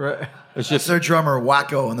Wacko. Right. That's their drummer,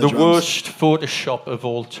 Wacko, on the drums. Worst Photoshop of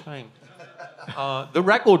all time. The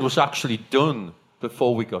record was actually done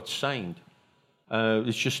before we got signed.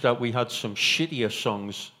 It's just that we had some shittier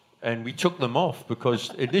songs and we took them off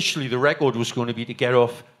because initially the record was going to be to get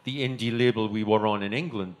off the indie label we were on in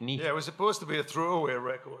England. Yeah, it was supposed to be a throwaway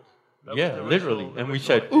record. Literally. And we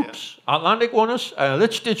said, oops, Atlantic want us?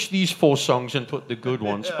 Let's ditch these 4 songs and put the good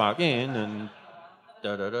ones back in and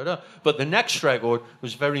da-da-da-da. But the next record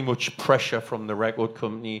was very much pressure from the record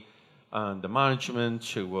company and the management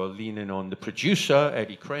who were leaning on the producer,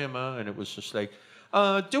 Eddie Kramer, and it was just like,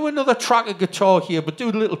 do another track of guitar here, but do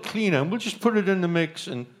it a little cleaner, and we'll just put it in the mix.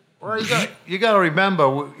 And well, you got to remember,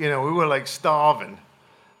 we were like starving,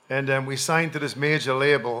 and then we signed to this major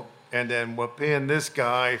label, and then we're paying this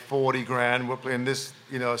guy $40,000, we're paying this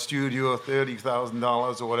studio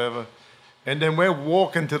 $30,000 or whatever, and then we're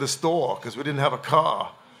walking to the store because we didn't have a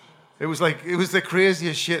car. It was the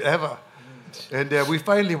craziest shit ever, and we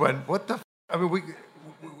finally went, what the? I mean, we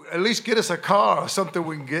at least get us a car or something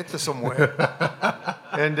we can get to somewhere,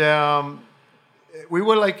 and. We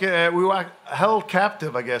were we were held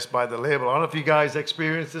captive, I guess, by the label. I don't know if you guys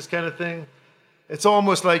experienced this kind of thing. It's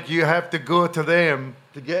almost like you have to go to them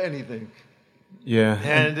to get anything. Yeah.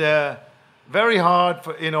 And very hard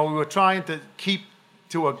for, we were trying to keep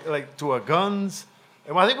to our guns.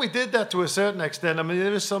 And I think we did that to a certain extent. I mean,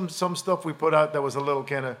 there was some stuff we put out that was a little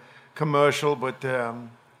kind of commercial, but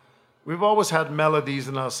we've always had melodies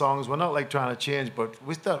in our songs. We're not trying to change, but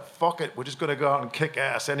we thought, fuck it, we're just going to go out and kick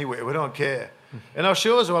ass anyway. We don't care. And our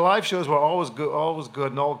live shows were always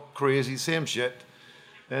good and all crazy, same shit,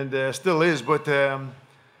 and still is. But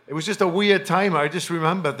it was just a weird time. I just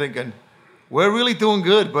remember thinking, we're really doing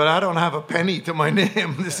good, but I don't have a penny to my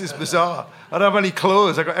name. This is bizarre. I don't have any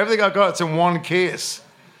clothes. I got everything I got's in one case.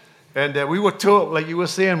 And we were like you were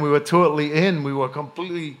saying, we were totally in. We were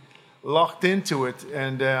completely locked into it.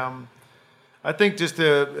 And I think just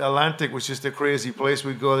Atlantic was just a crazy place.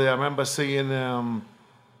 We'd go there. I remember seeing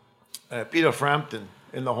Peter Frampton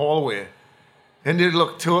in the hallway. And they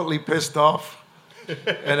looked totally pissed off.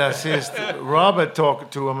 And I says, Robert talking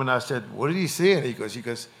to him, and I said, what did he say? And he goes,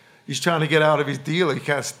 he's trying to get out of his deal. He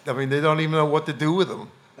can't, they don't even know what to do with him.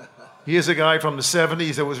 Here's a guy from the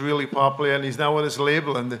 70s that was really popular, and he's now with his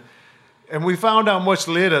label. And we found out much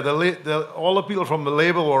later, all the people from the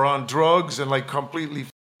label were on drugs and like completely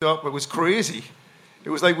f***ed up. It was crazy. It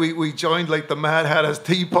was like we joined like the Mad Hatter's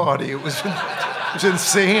Tea Party. It was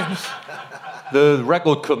insane. The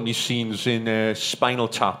record company scenes in Spinal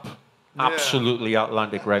Tap. Yeah. Absolutely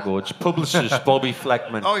Atlantic Records. Publicist Bobby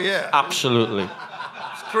Fleckman. Oh, yeah. Absolutely.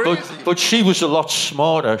 It's crazy. But she was a lot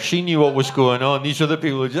smarter. She knew what was going on. These other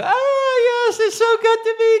people were just, yes, it's so good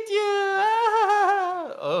to meet you.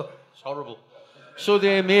 Oh, it's horrible. So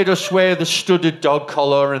they made us wear the studded dog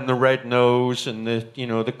collar and the red nose and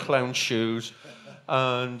the clown shoes,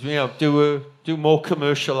 and do more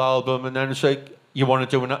commercial album. And then it's like, you want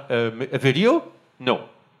to do a video? No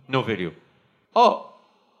video. Oh.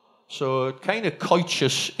 So it kind of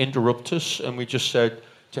coitus interruptus, and we just said,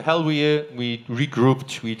 to hell with you. We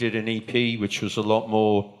regrouped. We did an EP, which was a lot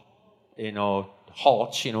more,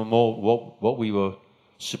 hot, more what we were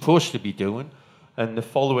supposed to be doing. And the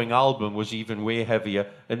following album was even way heavier,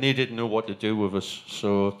 and they didn't know what to do with us.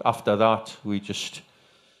 So after that, we just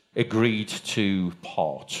agreed to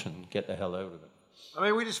part and get the hell out of it. I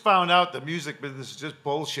mean, we just found out the music business is just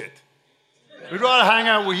bullshit. We'd rather hang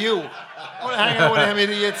out with you. I want to hang out with them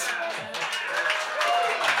idiots.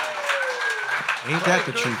 Ain't that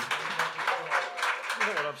the truth? You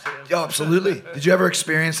know what I'm saying? Yeah, absolutely. Did you ever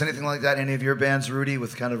experience anything like that, any of your bands, Rudy,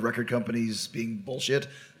 with kind of record companies being bullshit?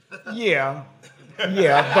 Yeah,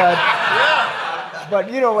 but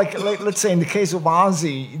like let's say in the case of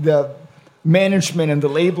Ozzy, the management and the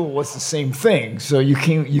label was the same thing, so you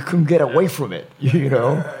couldn't get away from it,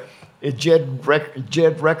 Jet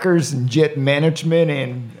Records and Jet Management,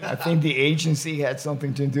 and I think the agency had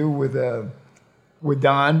something to do with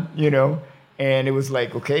Don, and it was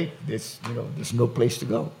like, okay, there's no place to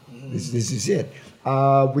go. This is it.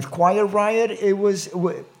 With Quiet Riot, it was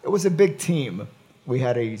a big team. We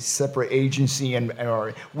had a separate agency, and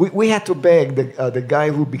we had to beg the guy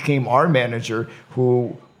who became our manager,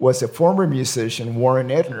 who was a former musician, Warren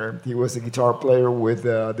Edner. He was a guitar player with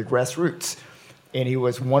the Grassroots, and he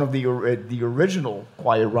was one of the original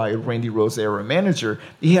Quiet Riot, Randy Rhoads era manager.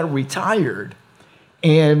 He had retired,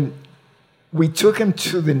 and we took him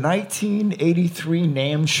to the 1983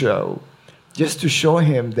 NAMM show just to show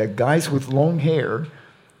him that guys with long hair,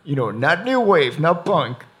 not new wave, not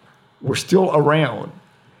punk, were still around.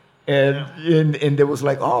 And there was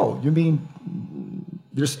like, oh, you mean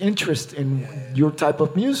there's interest in your type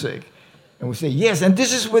of music? And we say, yes, and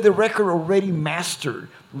this is with the record already mastered,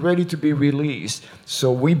 ready to be released.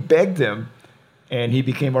 So we begged him, and he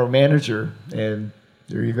became our manager, and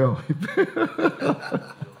there you go.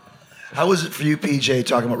 How was it for you, PJ,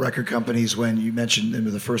 talking about record companies when you mentioned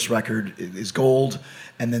the first record is gold,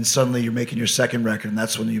 and then suddenly you're making your second record, and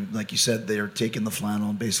that's when you, like you said, they're taking the flannel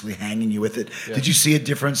and basically hanging you with it. Yeah. Did you see a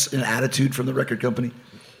difference in attitude from the record company?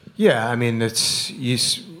 Yeah, I mean,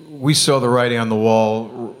 we saw the writing on the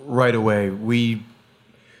wall right away. We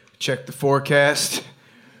checked the forecast,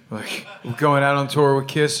 like, we're going out on tour with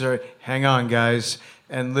Kiss, or hang on, guys.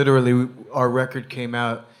 And literally, our record came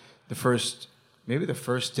out maybe the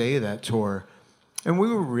first day of that tour. And we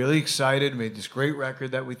were really excited, made this great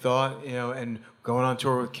record that we thought, and going on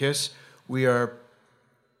tour with Kiss, we are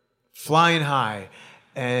flying high.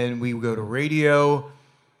 And we go to radio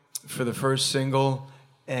for the first single,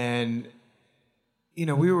 and,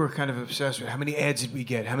 we were kind of obsessed with how many ads did we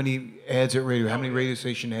get? How many ads at radio? How many radio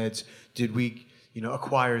station ads did we,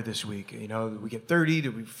 acquire this week? Did we get 30?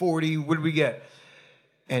 Did we 40? What did we get?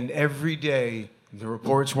 And every day, the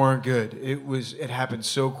reports weren't good. It happened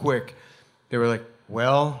so quick. They were like,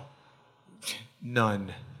 well,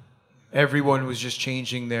 none. Everyone was just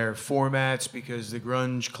changing their formats because the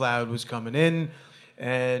grunge cloud was coming in.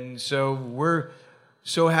 And so we're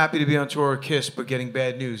so happy to be on tour with Kiss, but getting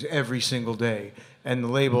bad news every single day. And the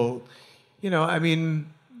label, the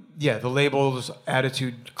label's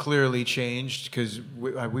attitude clearly changed because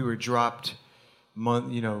we were dropped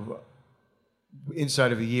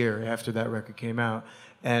inside of a year after that record came out.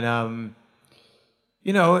 And,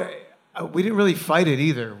 we didn't really fight it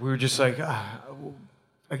either. We were just like,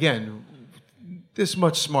 again, this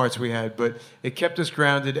much smarts we had, but it kept us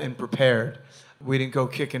grounded and prepared. We didn't go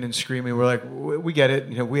kicking and screaming. We're like, we get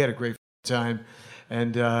it. We had a great time.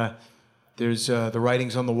 And there's the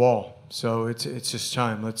writing's on the wall. So it's just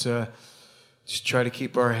time. Let's just try to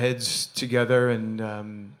keep our heads together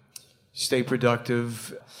and stay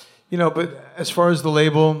productive. But as far as the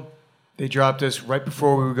label, They dropped us right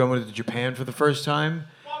before we were going to Japan for the first time.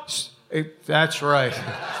 That's right.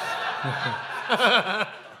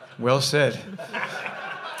 Well said.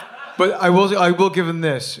 But I will give them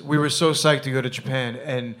this. We were so psyched to go to Japan,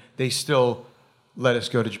 and they still let us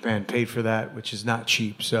go to Japan, paid for that, which is not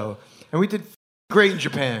cheap. So, and we did great in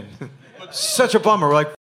Japan. Such a bummer. We're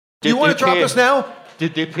like, do you want to drop us now?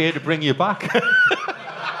 Did they pay to bring you back?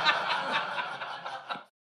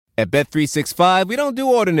 At Bet365, we don't do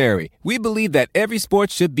ordinary. We believe that every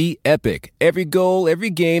sport should be epic. Every goal, every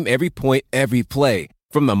game, every point, every play.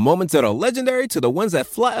 From the moments that are legendary to the ones that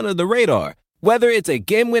fly under the radar. Whether it's a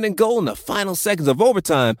game-winning goal in the final seconds of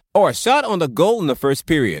overtime or a shot on the goal in the first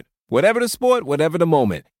period. Whatever the sport, whatever the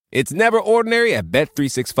moment. It's never ordinary at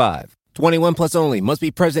Bet365. 21 plus only. Must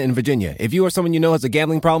be present in Virginia. If you or someone you know has a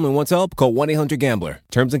gambling problem and wants help, call 1-800-GAMBLER.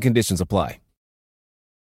 Terms and conditions apply.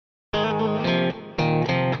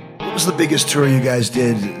 What was the biggest tour you guys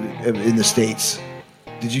did in the States?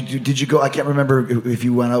 Did you go? I can't remember if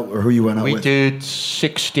you went out or who you went out with. We did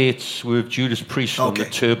 6 dates with Judas Priest on the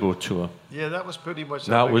Turbo Tour. Yeah, that was pretty much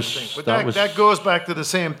the biggest thing. But that goes back to the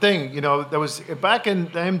same thing. You know, there was back in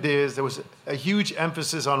them days there was a huge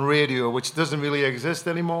emphasis on radio, which doesn't really exist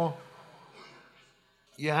anymore.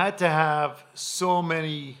 You had to have so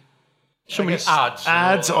many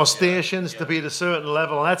ads or stations to be at a certain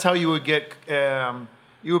level, and that's how you would get.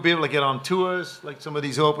 You would be able to get on tours, like some of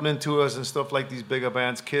these opening tours and stuff like these bigger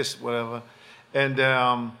bands, Kiss, whatever. And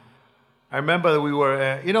I remember that we were,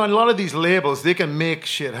 and a lot of these labels, they can make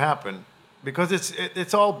shit happen because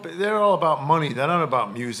they're all about money. They're not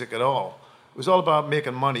about music at all. It was all about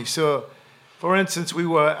making money. So, for instance,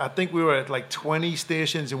 I think we were at like 20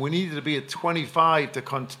 stations and we needed to be at 25 to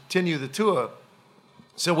continue the tour.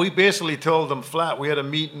 So we basically told them flat. We had a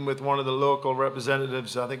meeting with one of the local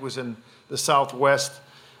representatives, I think it was in the Southwest.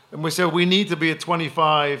 And we said, we need to be at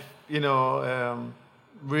 25,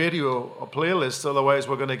 radio or playlists, otherwise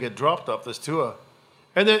we're going to get dropped off this tour.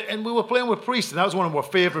 And we were playing with Priest, and that was one of our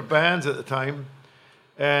favorite bands at the time.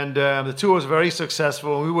 And the tour was very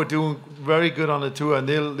successful, and we were doing very good on the tour. And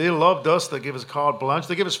they loved us. They gave us carte blanche.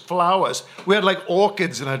 They gave us flowers. We had like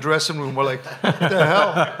orchids in our dressing room. We're like, what the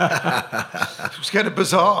hell? It was kind of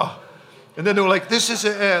bizarre. And then they were like, this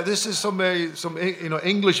is some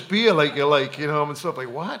English beer like you like, and stuff like,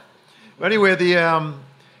 what? But anyway,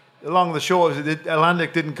 along the shore,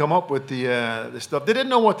 Atlantic didn't come up with the stuff. They didn't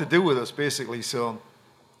know what to do with us, basically. So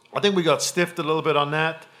I think we got stiffed a little bit on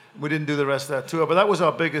that. We didn't do the rest of that tour, but that was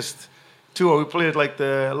our biggest tour. We played like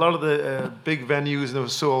a lot of the big venues, and it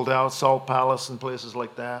was sold out, Salt Palace and places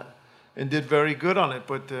like that, and did very good on it.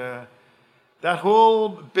 But that whole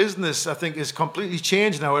business, I think, is completely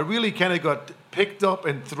changed now. It really kind of got picked up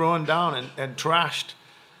and thrown down and trashed.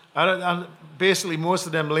 And basically, most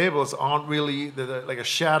of them labels aren't really like a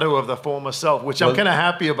shadow of the former self, which I'm kind of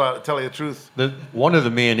happy about, to tell you the truth. One of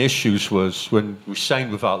the main issues was when we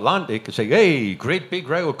signed with Atlantic, it's like, hey, great big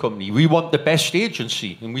record company, we want the best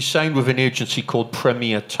agency. And we signed with an agency called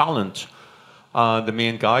Premier Talent. The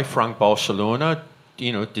main guy, Frank Barcelona,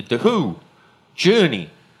 did The Who,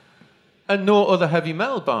 Journey, and no other heavy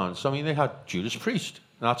metal bands. I mean, they had Judas Priest.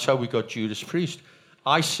 And that's how we got Judas Priest.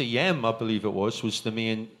 ICM, I believe it was the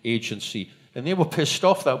main agency. And they were pissed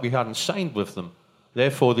off that we hadn't signed with them.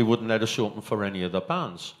 Therefore, they wouldn't let us open for any other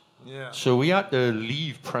bands. Yeah. So we had to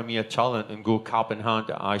leave Premier Talent and go cap in hand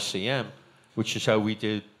to ICM, which is how we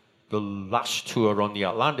did the last tour on the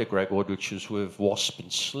Atlantic record, which was with Wasp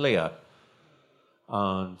and Slayer.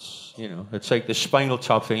 And, it's like the Spinal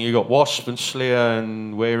Tap thing. You got Wasp and Slayer,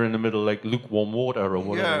 and we're in the middle like lukewarm water or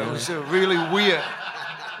whatever. Yeah, it was really weird.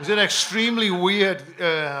 It was an extremely weird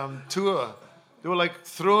tour. They were like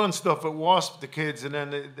throwing stuff at Wasp, the kids, and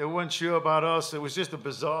then they weren't sure about us. It was just a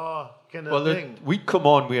bizarre kind of thing. We'd come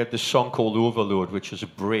on, we had this song called Overload, which was a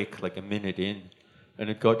break, like a minute in. And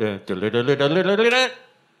it got and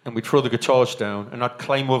we'd throw the guitars down, and I'd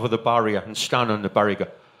climb over the barrier and stand on the barrier.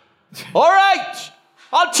 All right,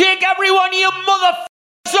 I'll take every one of you motherfuckers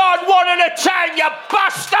on 1 at a time, you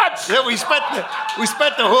bastards! Yeah, we spent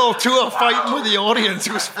the whole tour fighting with the audience.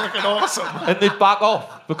 It was fucking awesome. And they'd back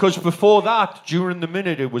off, because before that, during the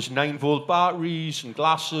minute, it was 9-volt batteries and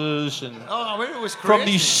glasses and it was crazy. From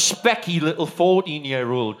these specky little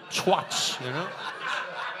 14-year-old twats,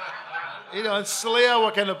 And Slayer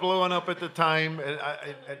were kind of blowing up at the time, and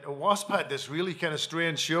Wasp had this really kind of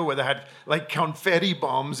strange show where they had like confetti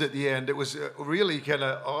bombs at the end. It was really kind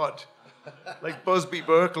of odd. like Busby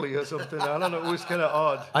Berkeley or something. I don't know. It was kind of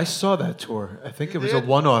odd. I saw that tour. I think You it was a did?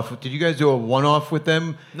 one-off. Did you guys do a one-off with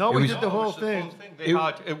them? No, It we was- did the whole thing.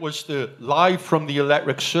 It was the live from the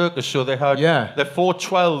Electric Circus, so they had the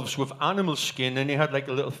 412s with animal skin, and they had like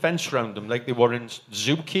a little fence around them, like they were in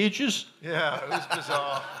zoo cages. Yeah, it was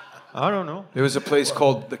bizarre. I don't know. There was a place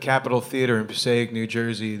called the Capitol Theater in Passaic, New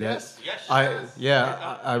Jersey. That I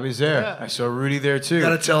was there. Yeah. I saw Rudy there too. You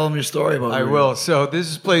got to tell them your story about I Rudy. will. So this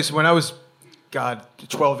is a place when I was,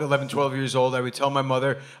 12 years old, I would tell my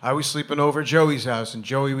mother I was sleeping over at Joey's house, and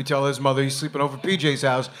Joey would tell his mother he's sleeping over at PJ's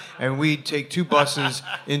house, and we'd take 2 buses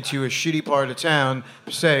into a shitty part of town,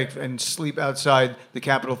 Passaic, and sleep outside the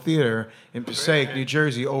Capitol Theater in Passaic, New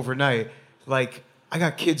Jersey, overnight. Like, I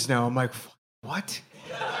got kids now. I'm like, what?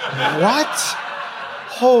 What?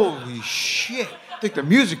 Holy shit. I think the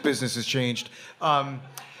music business has changed.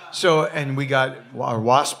 And we got our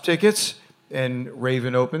Wasp tickets, and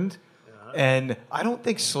Raven opened. And I don't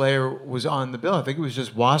think Slayer was on the bill. I think it was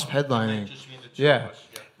just Wasp headlining. Yeah.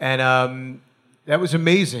 And that was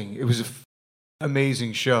amazing. It was an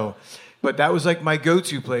amazing show. But that was like my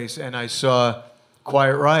go-to place. And I saw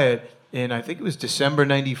Quiet Riot in, I think it was December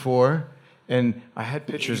 94. And I had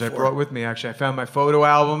pictures 84. I brought with me, actually. I found my photo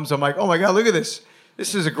albums. I'm like, oh my God, look at this.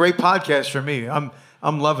 This is a great podcast for me. I'm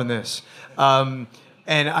loving this. And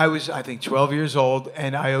I was, I think, 12 years old,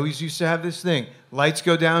 and I always used to have this thing. Lights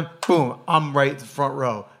go down, boom, I'm right in the front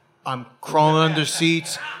row. I'm crawling under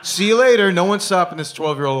seats. See you later. No one's stopping this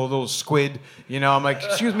 12-year-old little squid. You know, I'm like,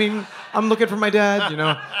 excuse me, I'm looking for my dad. You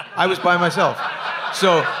know, I was by myself.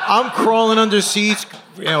 So I'm crawling under seats,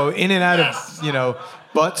 you know, in and out of, you know,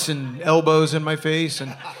 butts and elbows in my face,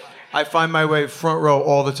 and I find my way front row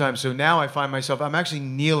all the time. So now I find myself, I'm actually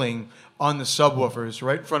kneeling on the subwoofers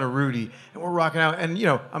right in front of Rudy, and we're rocking out. And, you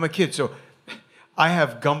know, I'm a kid, so I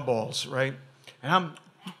have gumballs, right? And I'm...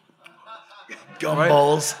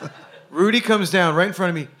 Gumballs. Right? Rudy comes down right in front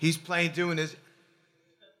of me. He's playing, doing this.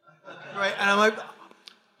 Right? And I'm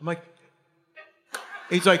like...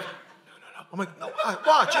 He's like... No. I'm like, no,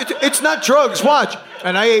 watch. It's not drugs, watch.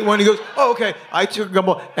 And I ate one. He goes, oh, okay. I took a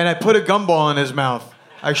gumball, and I put a gumball in his mouth.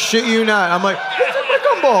 I shit you not. I'm like, it's my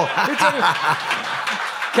gumball.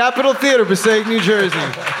 Capitol Theater, Passaic, New Jersey.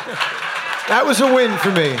 That was a win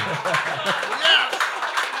for me.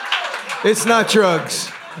 It's not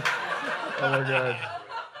drugs. Oh my God.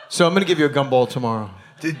 So I'm going to give you a gumball tomorrow.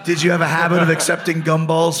 Did you have a habit of accepting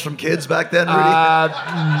gumballs from kids back then, Rudy?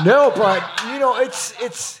 No, but you know,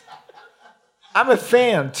 it's. I'm a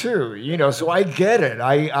fan too, you know, so I get it.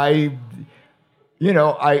 I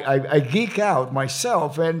geek out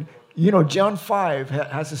myself, and you know, John 5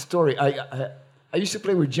 has a story. I used to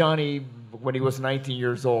play with Johnny when he was 19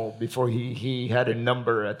 years old, before he had a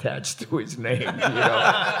number attached to his name. You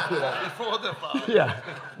know? Before the father. Yeah.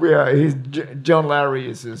 John Larry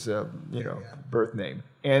is his birth name,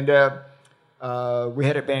 and we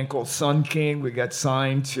had a band called Sun King. We got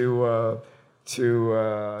signed to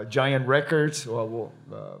Giant Records,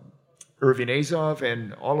 Irving Azoff,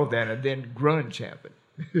 and all of that, and then grunge happened.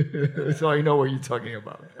 So I know what you're talking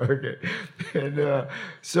about. Okay. And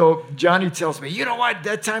so Johnny tells me, you know what,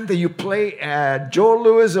 that time that you play at Joe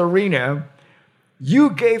Louis Arena,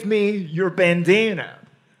 you gave me your bandana.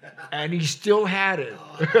 And he still had it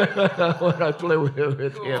when I played with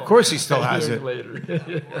him. Of course he still has it. Later.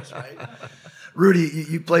 That's right. Rudy,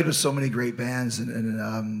 you played with so many great bands,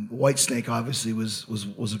 and Whitesnake obviously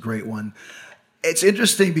was a great one. It's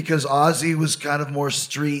interesting because Ozzy was kind of more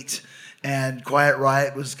street, and Quiet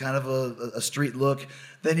Riot was kind of a street look.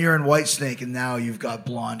 Then you're in Whitesnake, and now you've got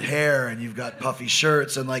blonde hair, and you've got puffy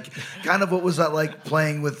shirts, and like, kind of what was that like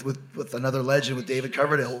playing with another legend, with David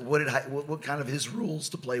Coverdale? What kind of his rules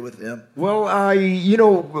to play with him? Well,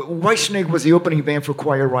 Whitesnake was the opening band for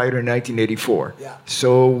Quiet Riot in 1984. Yeah.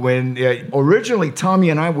 So when originally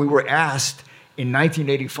Tommy and I, we were asked in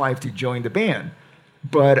 1985 to join the band,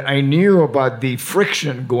 but I knew about the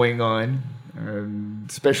friction going on.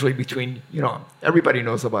 Especially between, everybody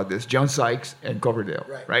knows about this, John Sykes and Coverdale,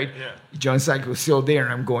 right? Yeah. John Sykes was still there,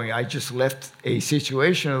 and I'm going, I just left a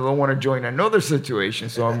situation, I don't want to join another situation,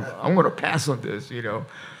 so I'm going to pass on this,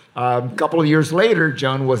 A couple of years later,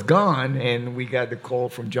 John was gone, and we got the call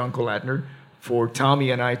from John Colatner for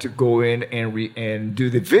Tommy and I to go in and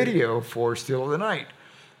do the video for Still of the Night.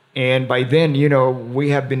 And by then, we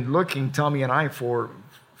have been looking, Tommy and I, for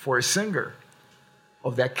a singer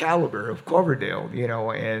of that caliber of Coverdale,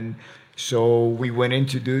 and so we went in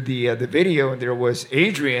to do the video, and there was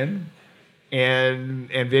Adrian and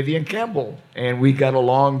Vivian Campbell, and we got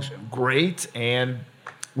along great, and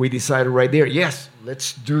we decided right there, yes,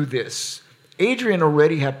 let's do this. Adrian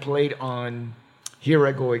already had played on Here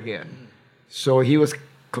I Go Again, So he was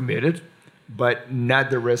committed, but not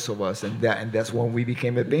the rest of us, and that's when we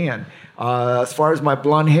became a band. As far as my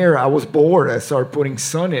blonde hair, I was bored. I started putting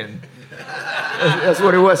sun in. That's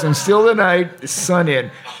what it was. And Still the Night, sun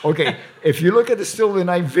in. Okay, if you look at the Still the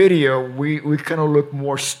Night video, we kind of look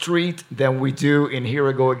more street than we do in Here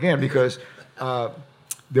I Go Again, because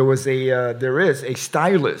there is a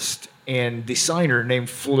stylist and designer named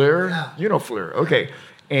Fleur. Yeah. You know Fleur, okay.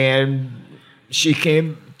 And she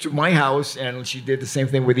came to my house, and she did the same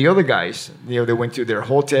thing with the other guys. They went to their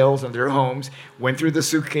hotels and their homes, went through the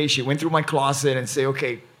suitcase. She went through my closet and said,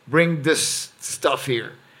 okay, bring this stuff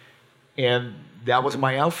here. And that was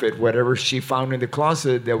my outfit. Whatever she found in the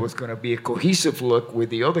closet, that was going to be a cohesive look with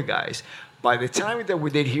the other guys. By the time that we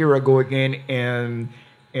did Here I Go Again and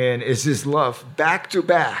Is This Love, back to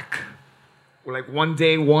back, like one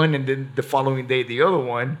day one and then the following day the other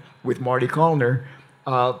one with Marty Callner,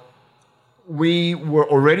 we were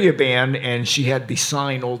already a band, and she had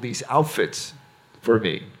designed all these outfits for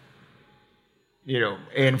me,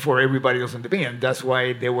 and for everybody else in the band. That's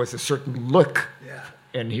why there was a certain look. Yeah.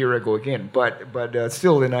 And Here I Go Again. But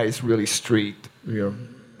Still the Night is really street. Yeah.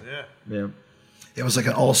 It was like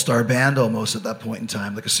an all-star band almost at that point in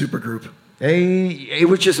time, like a super group. It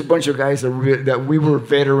was just a bunch of guys that we were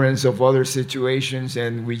veterans of other situations,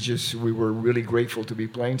 and we were really grateful to be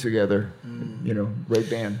playing together. Great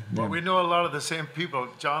band. Well, we know a lot of the same people.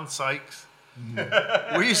 John Sykes.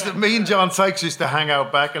 Me and John Sykes used to hang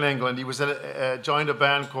out back in England. He was joined a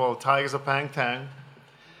band called Tigers of Pang Tang,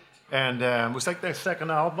 and it was like their second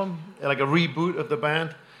album, like a reboot of the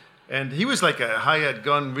band. And he was like a hi-hat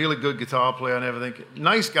gun, really good guitar player and everything.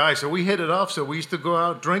 Nice guy, so we hit it off. So we used to go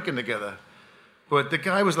out drinking together. But the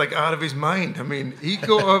guy was like out of his mind. I mean, he'd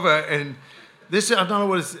go over and I don't know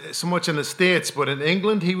what it's so much in the States, but in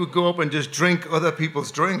England, he would go up and just drink other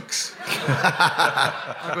people's drinks.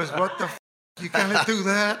 I goes, what the f***? You can't do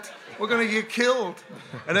that. We're going to get killed.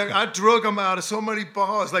 And then I drug him out of so many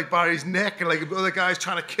bars, like by his neck, and like other guys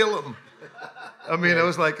trying to kill him. I mean, it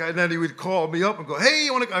was like, and then he would call me up and go, hey,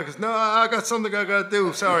 you want to go? I goes, no, I got something I got to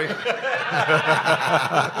do. Sorry.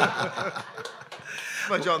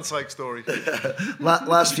 My John Sykes story.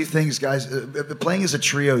 Last few things, guys. Playing as a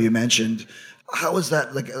trio, you mentioned. How is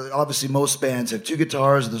that? Like, obviously, most bands have two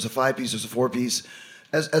guitars. There's a 5-piece. There's a 4-piece.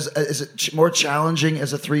 Is it more challenging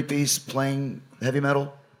as a 3-piece playing heavy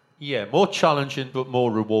metal? Yeah, more challenging, but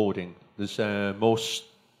more rewarding. There's most,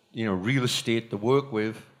 real estate to work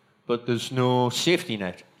with, but there's no safety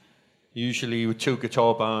net. Usually with two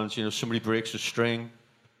guitar bands, somebody breaks a string.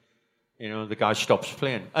 The guy stops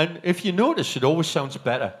playing. And if you notice, it always sounds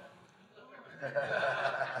better.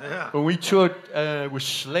 Yeah. When we toured with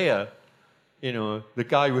Slayer, the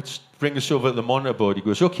guy would bring us over to the monitor board. He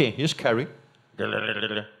goes, okay, here's Kerry.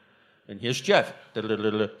 And here's Jeff.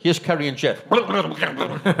 Here's Kerry and Jeff.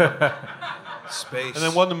 Space. And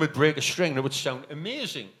then one of them would break a string and it would sound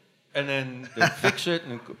amazing. And then they'd fix it.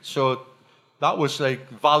 And so that was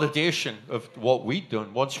like validation of what we'd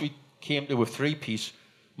done. Once we came to a 3-piece,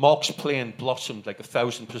 Mark's playing blossomed like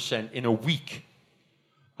 1,000% in a week.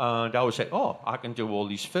 And I was like, oh, I can do all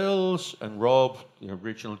these fills. And Rob, the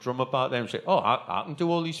original drummer back then, was like, oh, I can do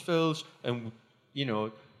all these fills. And,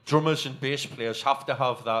 drummers and bass players have to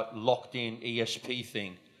have that locked-in ESP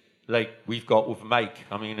thing like we've got with Mike.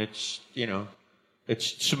 I mean, it's,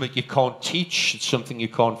 it's something you can't teach. It's something you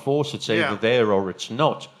can't force. It's either there or it's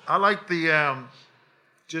not. I like the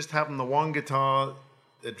just having the one guitar,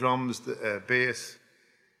 the drums, the bass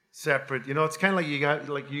separate. It's kind of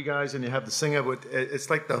like you guys and you have the singer, but it's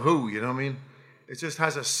like the Who, you know what I mean? It just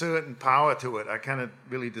has a certain power to it. I can't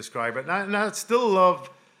really describe it. And I still love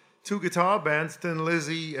two guitar bands, Thin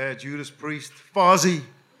Lizzy, Judas Priest, Fozzy,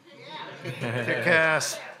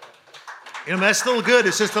 Kick-Ass. That's still good.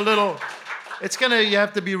 It's just a little... you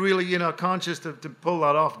have to be really, conscious to pull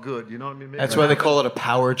that off good, you know what I mean? That's why they call it a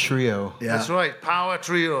power trio. Yeah. That's right, power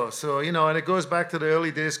trio. So, and it goes back to the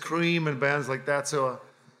early days, Cream and bands like that. So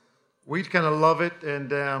we kind of love it,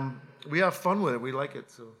 and we have fun with it. We like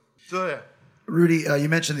it. So yeah. Rudy, you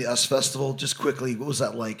mentioned the US Festival. Just quickly, what was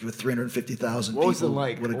that like with 350,000 people? What was it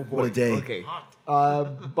like? What a day. Okay.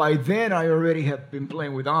 By then, I already have been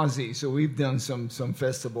playing with Ozzy, so we've done some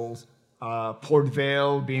festivals. Port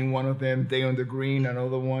Vale being one of them, Day on the Green,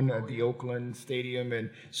 another one at the Oakland Stadium.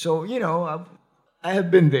 And so, I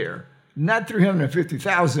have been there. Not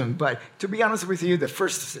 350,000, but to be honest with you, the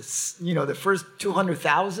first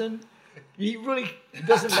 200,000, it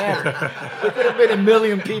doesn't matter. There could have been 1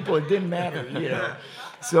 million people. It didn't matter,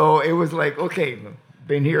 So it was like, okay,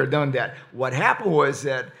 been here, done that. What happened was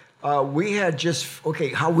that We had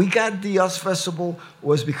how we got the US Festival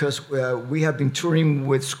was because we have been touring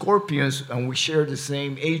with Scorpions and we share the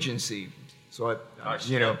same agency. So,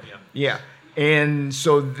 yeah. And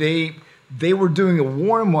so they were doing a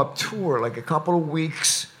warm-up tour, like a couple of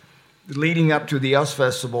weeks leading up to the US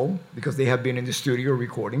Festival because they have been in the studio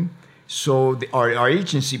recording. So our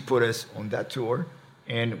agency put us on that tour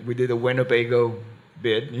and we did a Winnebago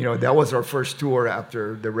bid. That was our first tour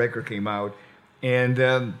after the record came out.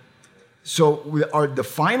 And so the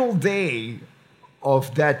final day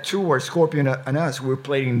of that tour, Scorpion and us, we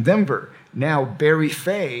played in Denver. Now Barry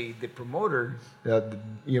Fay, the promoter, the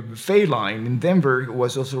Fay line in Denver,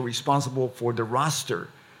 was also responsible for the roster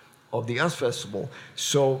of the US Festival.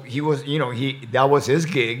 So he was, that was his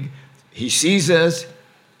gig. He sees us.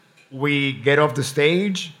 We get off the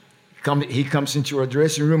stage. He comes into our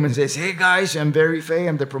dressing room and says, "Hey guys, I'm Barry Fay.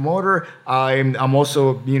 I'm the promoter. I'm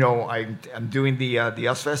also, I'm doing the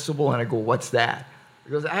US Festival." And I go, "What's that?"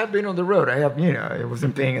 Because I have been on the road. I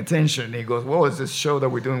wasn't paying attention. And he goes, "Well, it's this show that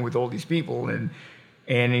we're doing with all these people."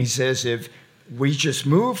 And he says, "If we just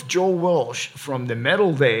move Joe Walsh from the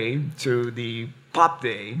metal day to the pop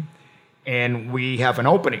day, and we have an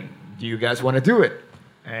opening, do you guys want to do it?"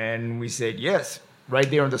 And we said, "Yes." Right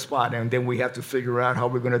there on the spot. And then we have to figure out how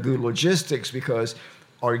we're going to do logistics because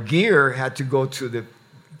our gear had to go to the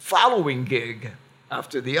following gig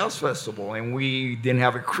after the US Festival. And we didn't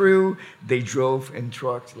have a crew. They drove in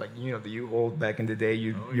trucks, like, the U-Haul back in the day.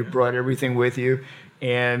 You brought everything with you.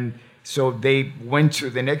 And so they went to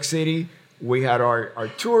the next city. We had our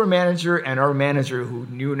tour manager and our manager who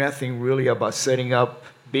knew nothing really about setting up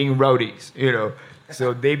being roadies,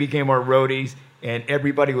 So they became our roadies. And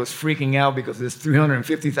everybody was freaking out because there's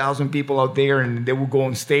 350,000 people out there, and they would go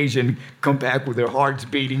on stage and come back with their hearts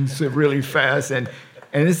beating so really fast. And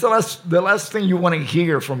it's the last thing you want to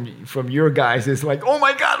hear from your guys is like, "Oh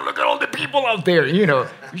my God, look at all the people out there!" You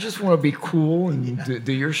just want to be cool and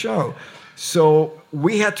do your show. So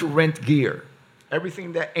we had to rent gear,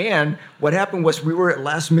 everything and what happened was we were at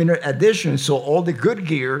last minute addition, so all the good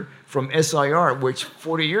gear from SIR, which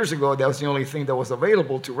 40 years ago that was the only thing that was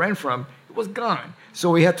available to rent from. It was gone. So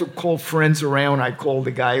we had to call friends around. I called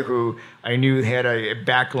the guy who I knew had a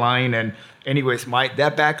back line. And anyways,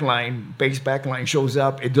 that bass back line shows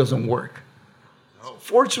up. It doesn't work. Oh.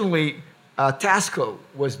 Fortunately, Tasco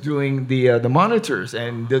was doing the monitors.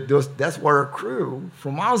 And that's our crew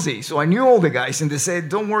from Ozzy. So I knew all the guys. And they said,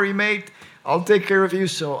 "Don't worry, mate. I'll take care of you."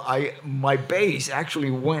 So my bass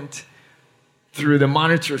actually went through the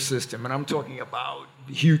monitor system. And I'm talking about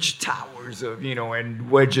huge towers of,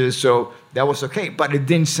 and wedges. So that was okay. But it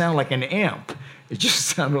didn't sound like an amp. It just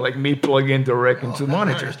sounded like me plugging direct into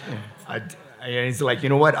monitors. And it's like, you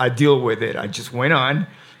know what? I deal with it. I just went on.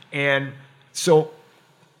 And so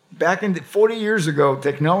back in 40 years ago,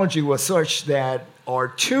 technology was such that our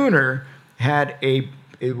tuner had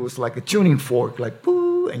it was like a tuning fork, like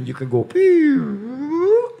boo, and you could go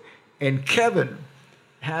boo. And Kevin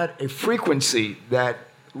had a frequency that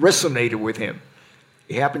resonated with him.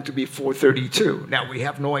 It happened to be 432. Now, we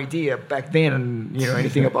have no idea back then,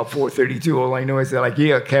 anything about 432. All I know is that,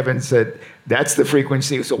 Kevin said, that's the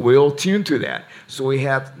frequency, so we'll tune to that. So we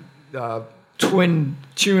have twin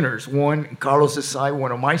tuners, one on Carlos's side,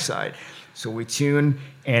 one on my side. So we tune,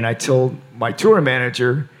 and I told my tour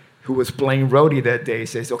manager, who was playing roadie that day,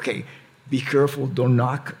 says, "Okay, be careful, don't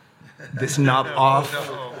knock this knob off.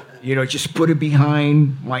 No. Just put it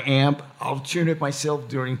behind my amp. I'll tune it myself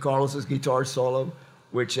during Carlos's guitar solo,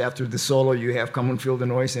 which after the solo, you have come and feel the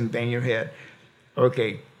noise and bang your head."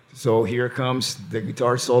 Okay, so here comes the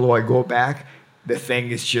guitar solo. I go back. The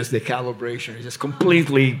thing is just the calibration. It's just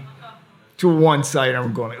completely to one side.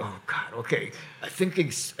 I'm going, "Oh, God, okay. I think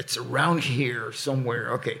it's around here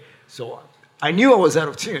somewhere." Okay, so I knew I was out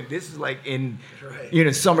of tune. This is like in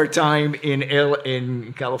summertime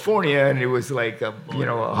in California, and it was like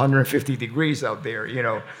 150 degrees out there.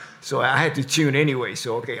 So I had to tune anyway.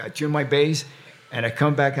 So okay, I tuned my bass. And I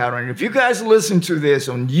come back out, and if you guys listen to this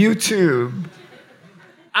on YouTube,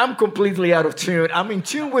 I'm completely out of tune. I'm in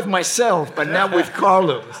tune with myself, but not with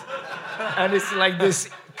Carlos. And it's like this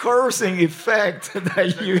cursing effect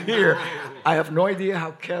that you hear. I have no idea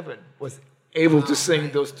how Kevin was able to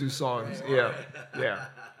sing those two songs. Yeah.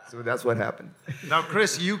 So that's what happened. Now,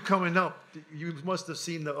 Chris, you coming up, you must have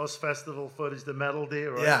seen the US Festival footage, the Metal Day,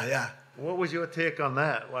 right? Yeah. What was your take on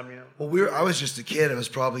that? I was just a kid. I was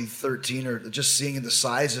probably 13 or just seeing the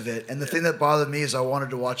size of it. And the thing that bothered me is I wanted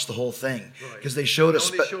to watch the whole thing because they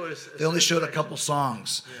only showed a couple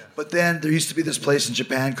songs. Yeah. But then there used to be this place in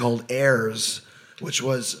Japan called Airs, which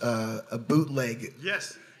was a bootleg.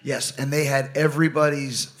 Yes. Yes, and they had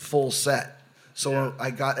everybody's full set. So I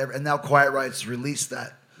got, and now Quiet Riot's released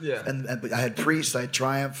that. Yeah. And I had Priest, I had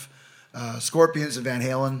Triumph, Scorpions, and Van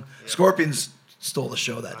Halen. Yeah. Scorpions stole the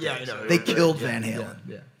show that day. Yeah, I know. They killed Van Halen.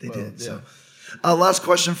 Yeah. They did. Yeah. So, last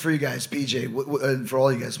question for you guys, PJ, and for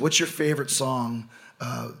all you guys. What's your favorite song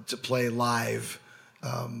to play live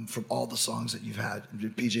from all the songs that you've had?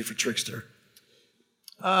 PJ for Trickster.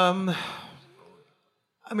 I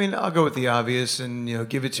mean, I'll go with the obvious, and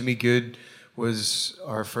 "Give It to Me Good" was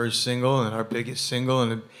our first single and our biggest single,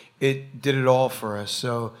 and it did it all for us.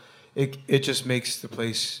 So it just makes the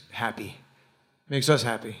place happy, makes us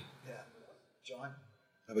happy. Yeah, John.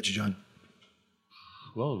 How about you, John?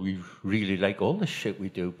 Well, we really like all the shit we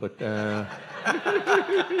do, but I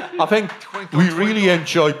think we really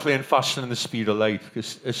enjoy playing Faster Than the Speed of Light,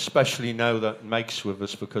 because especially now that Mike's with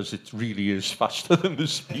us, because it really is faster than the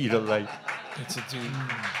speed of light. It's a dude.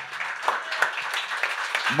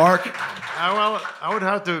 Mark? Well, I would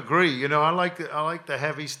have to agree. I like the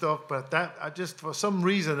heavy stuff, but for some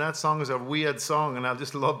reason that song is a weird song, and I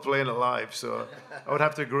just love playing it live. So I would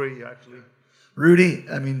have to agree, actually. Rudy,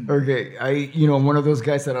 I mean, okay, I'm one of those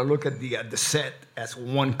guys that I look at the set as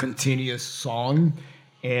one continuous song,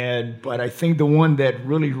 but I think the one that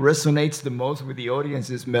really resonates the most with the audience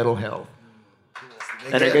is Metal Hell.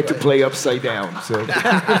 And I get to play upside down. So,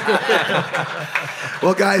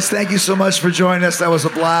 well, guys, thank you so much for joining us. That was a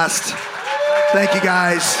blast. Thank you,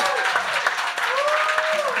 guys.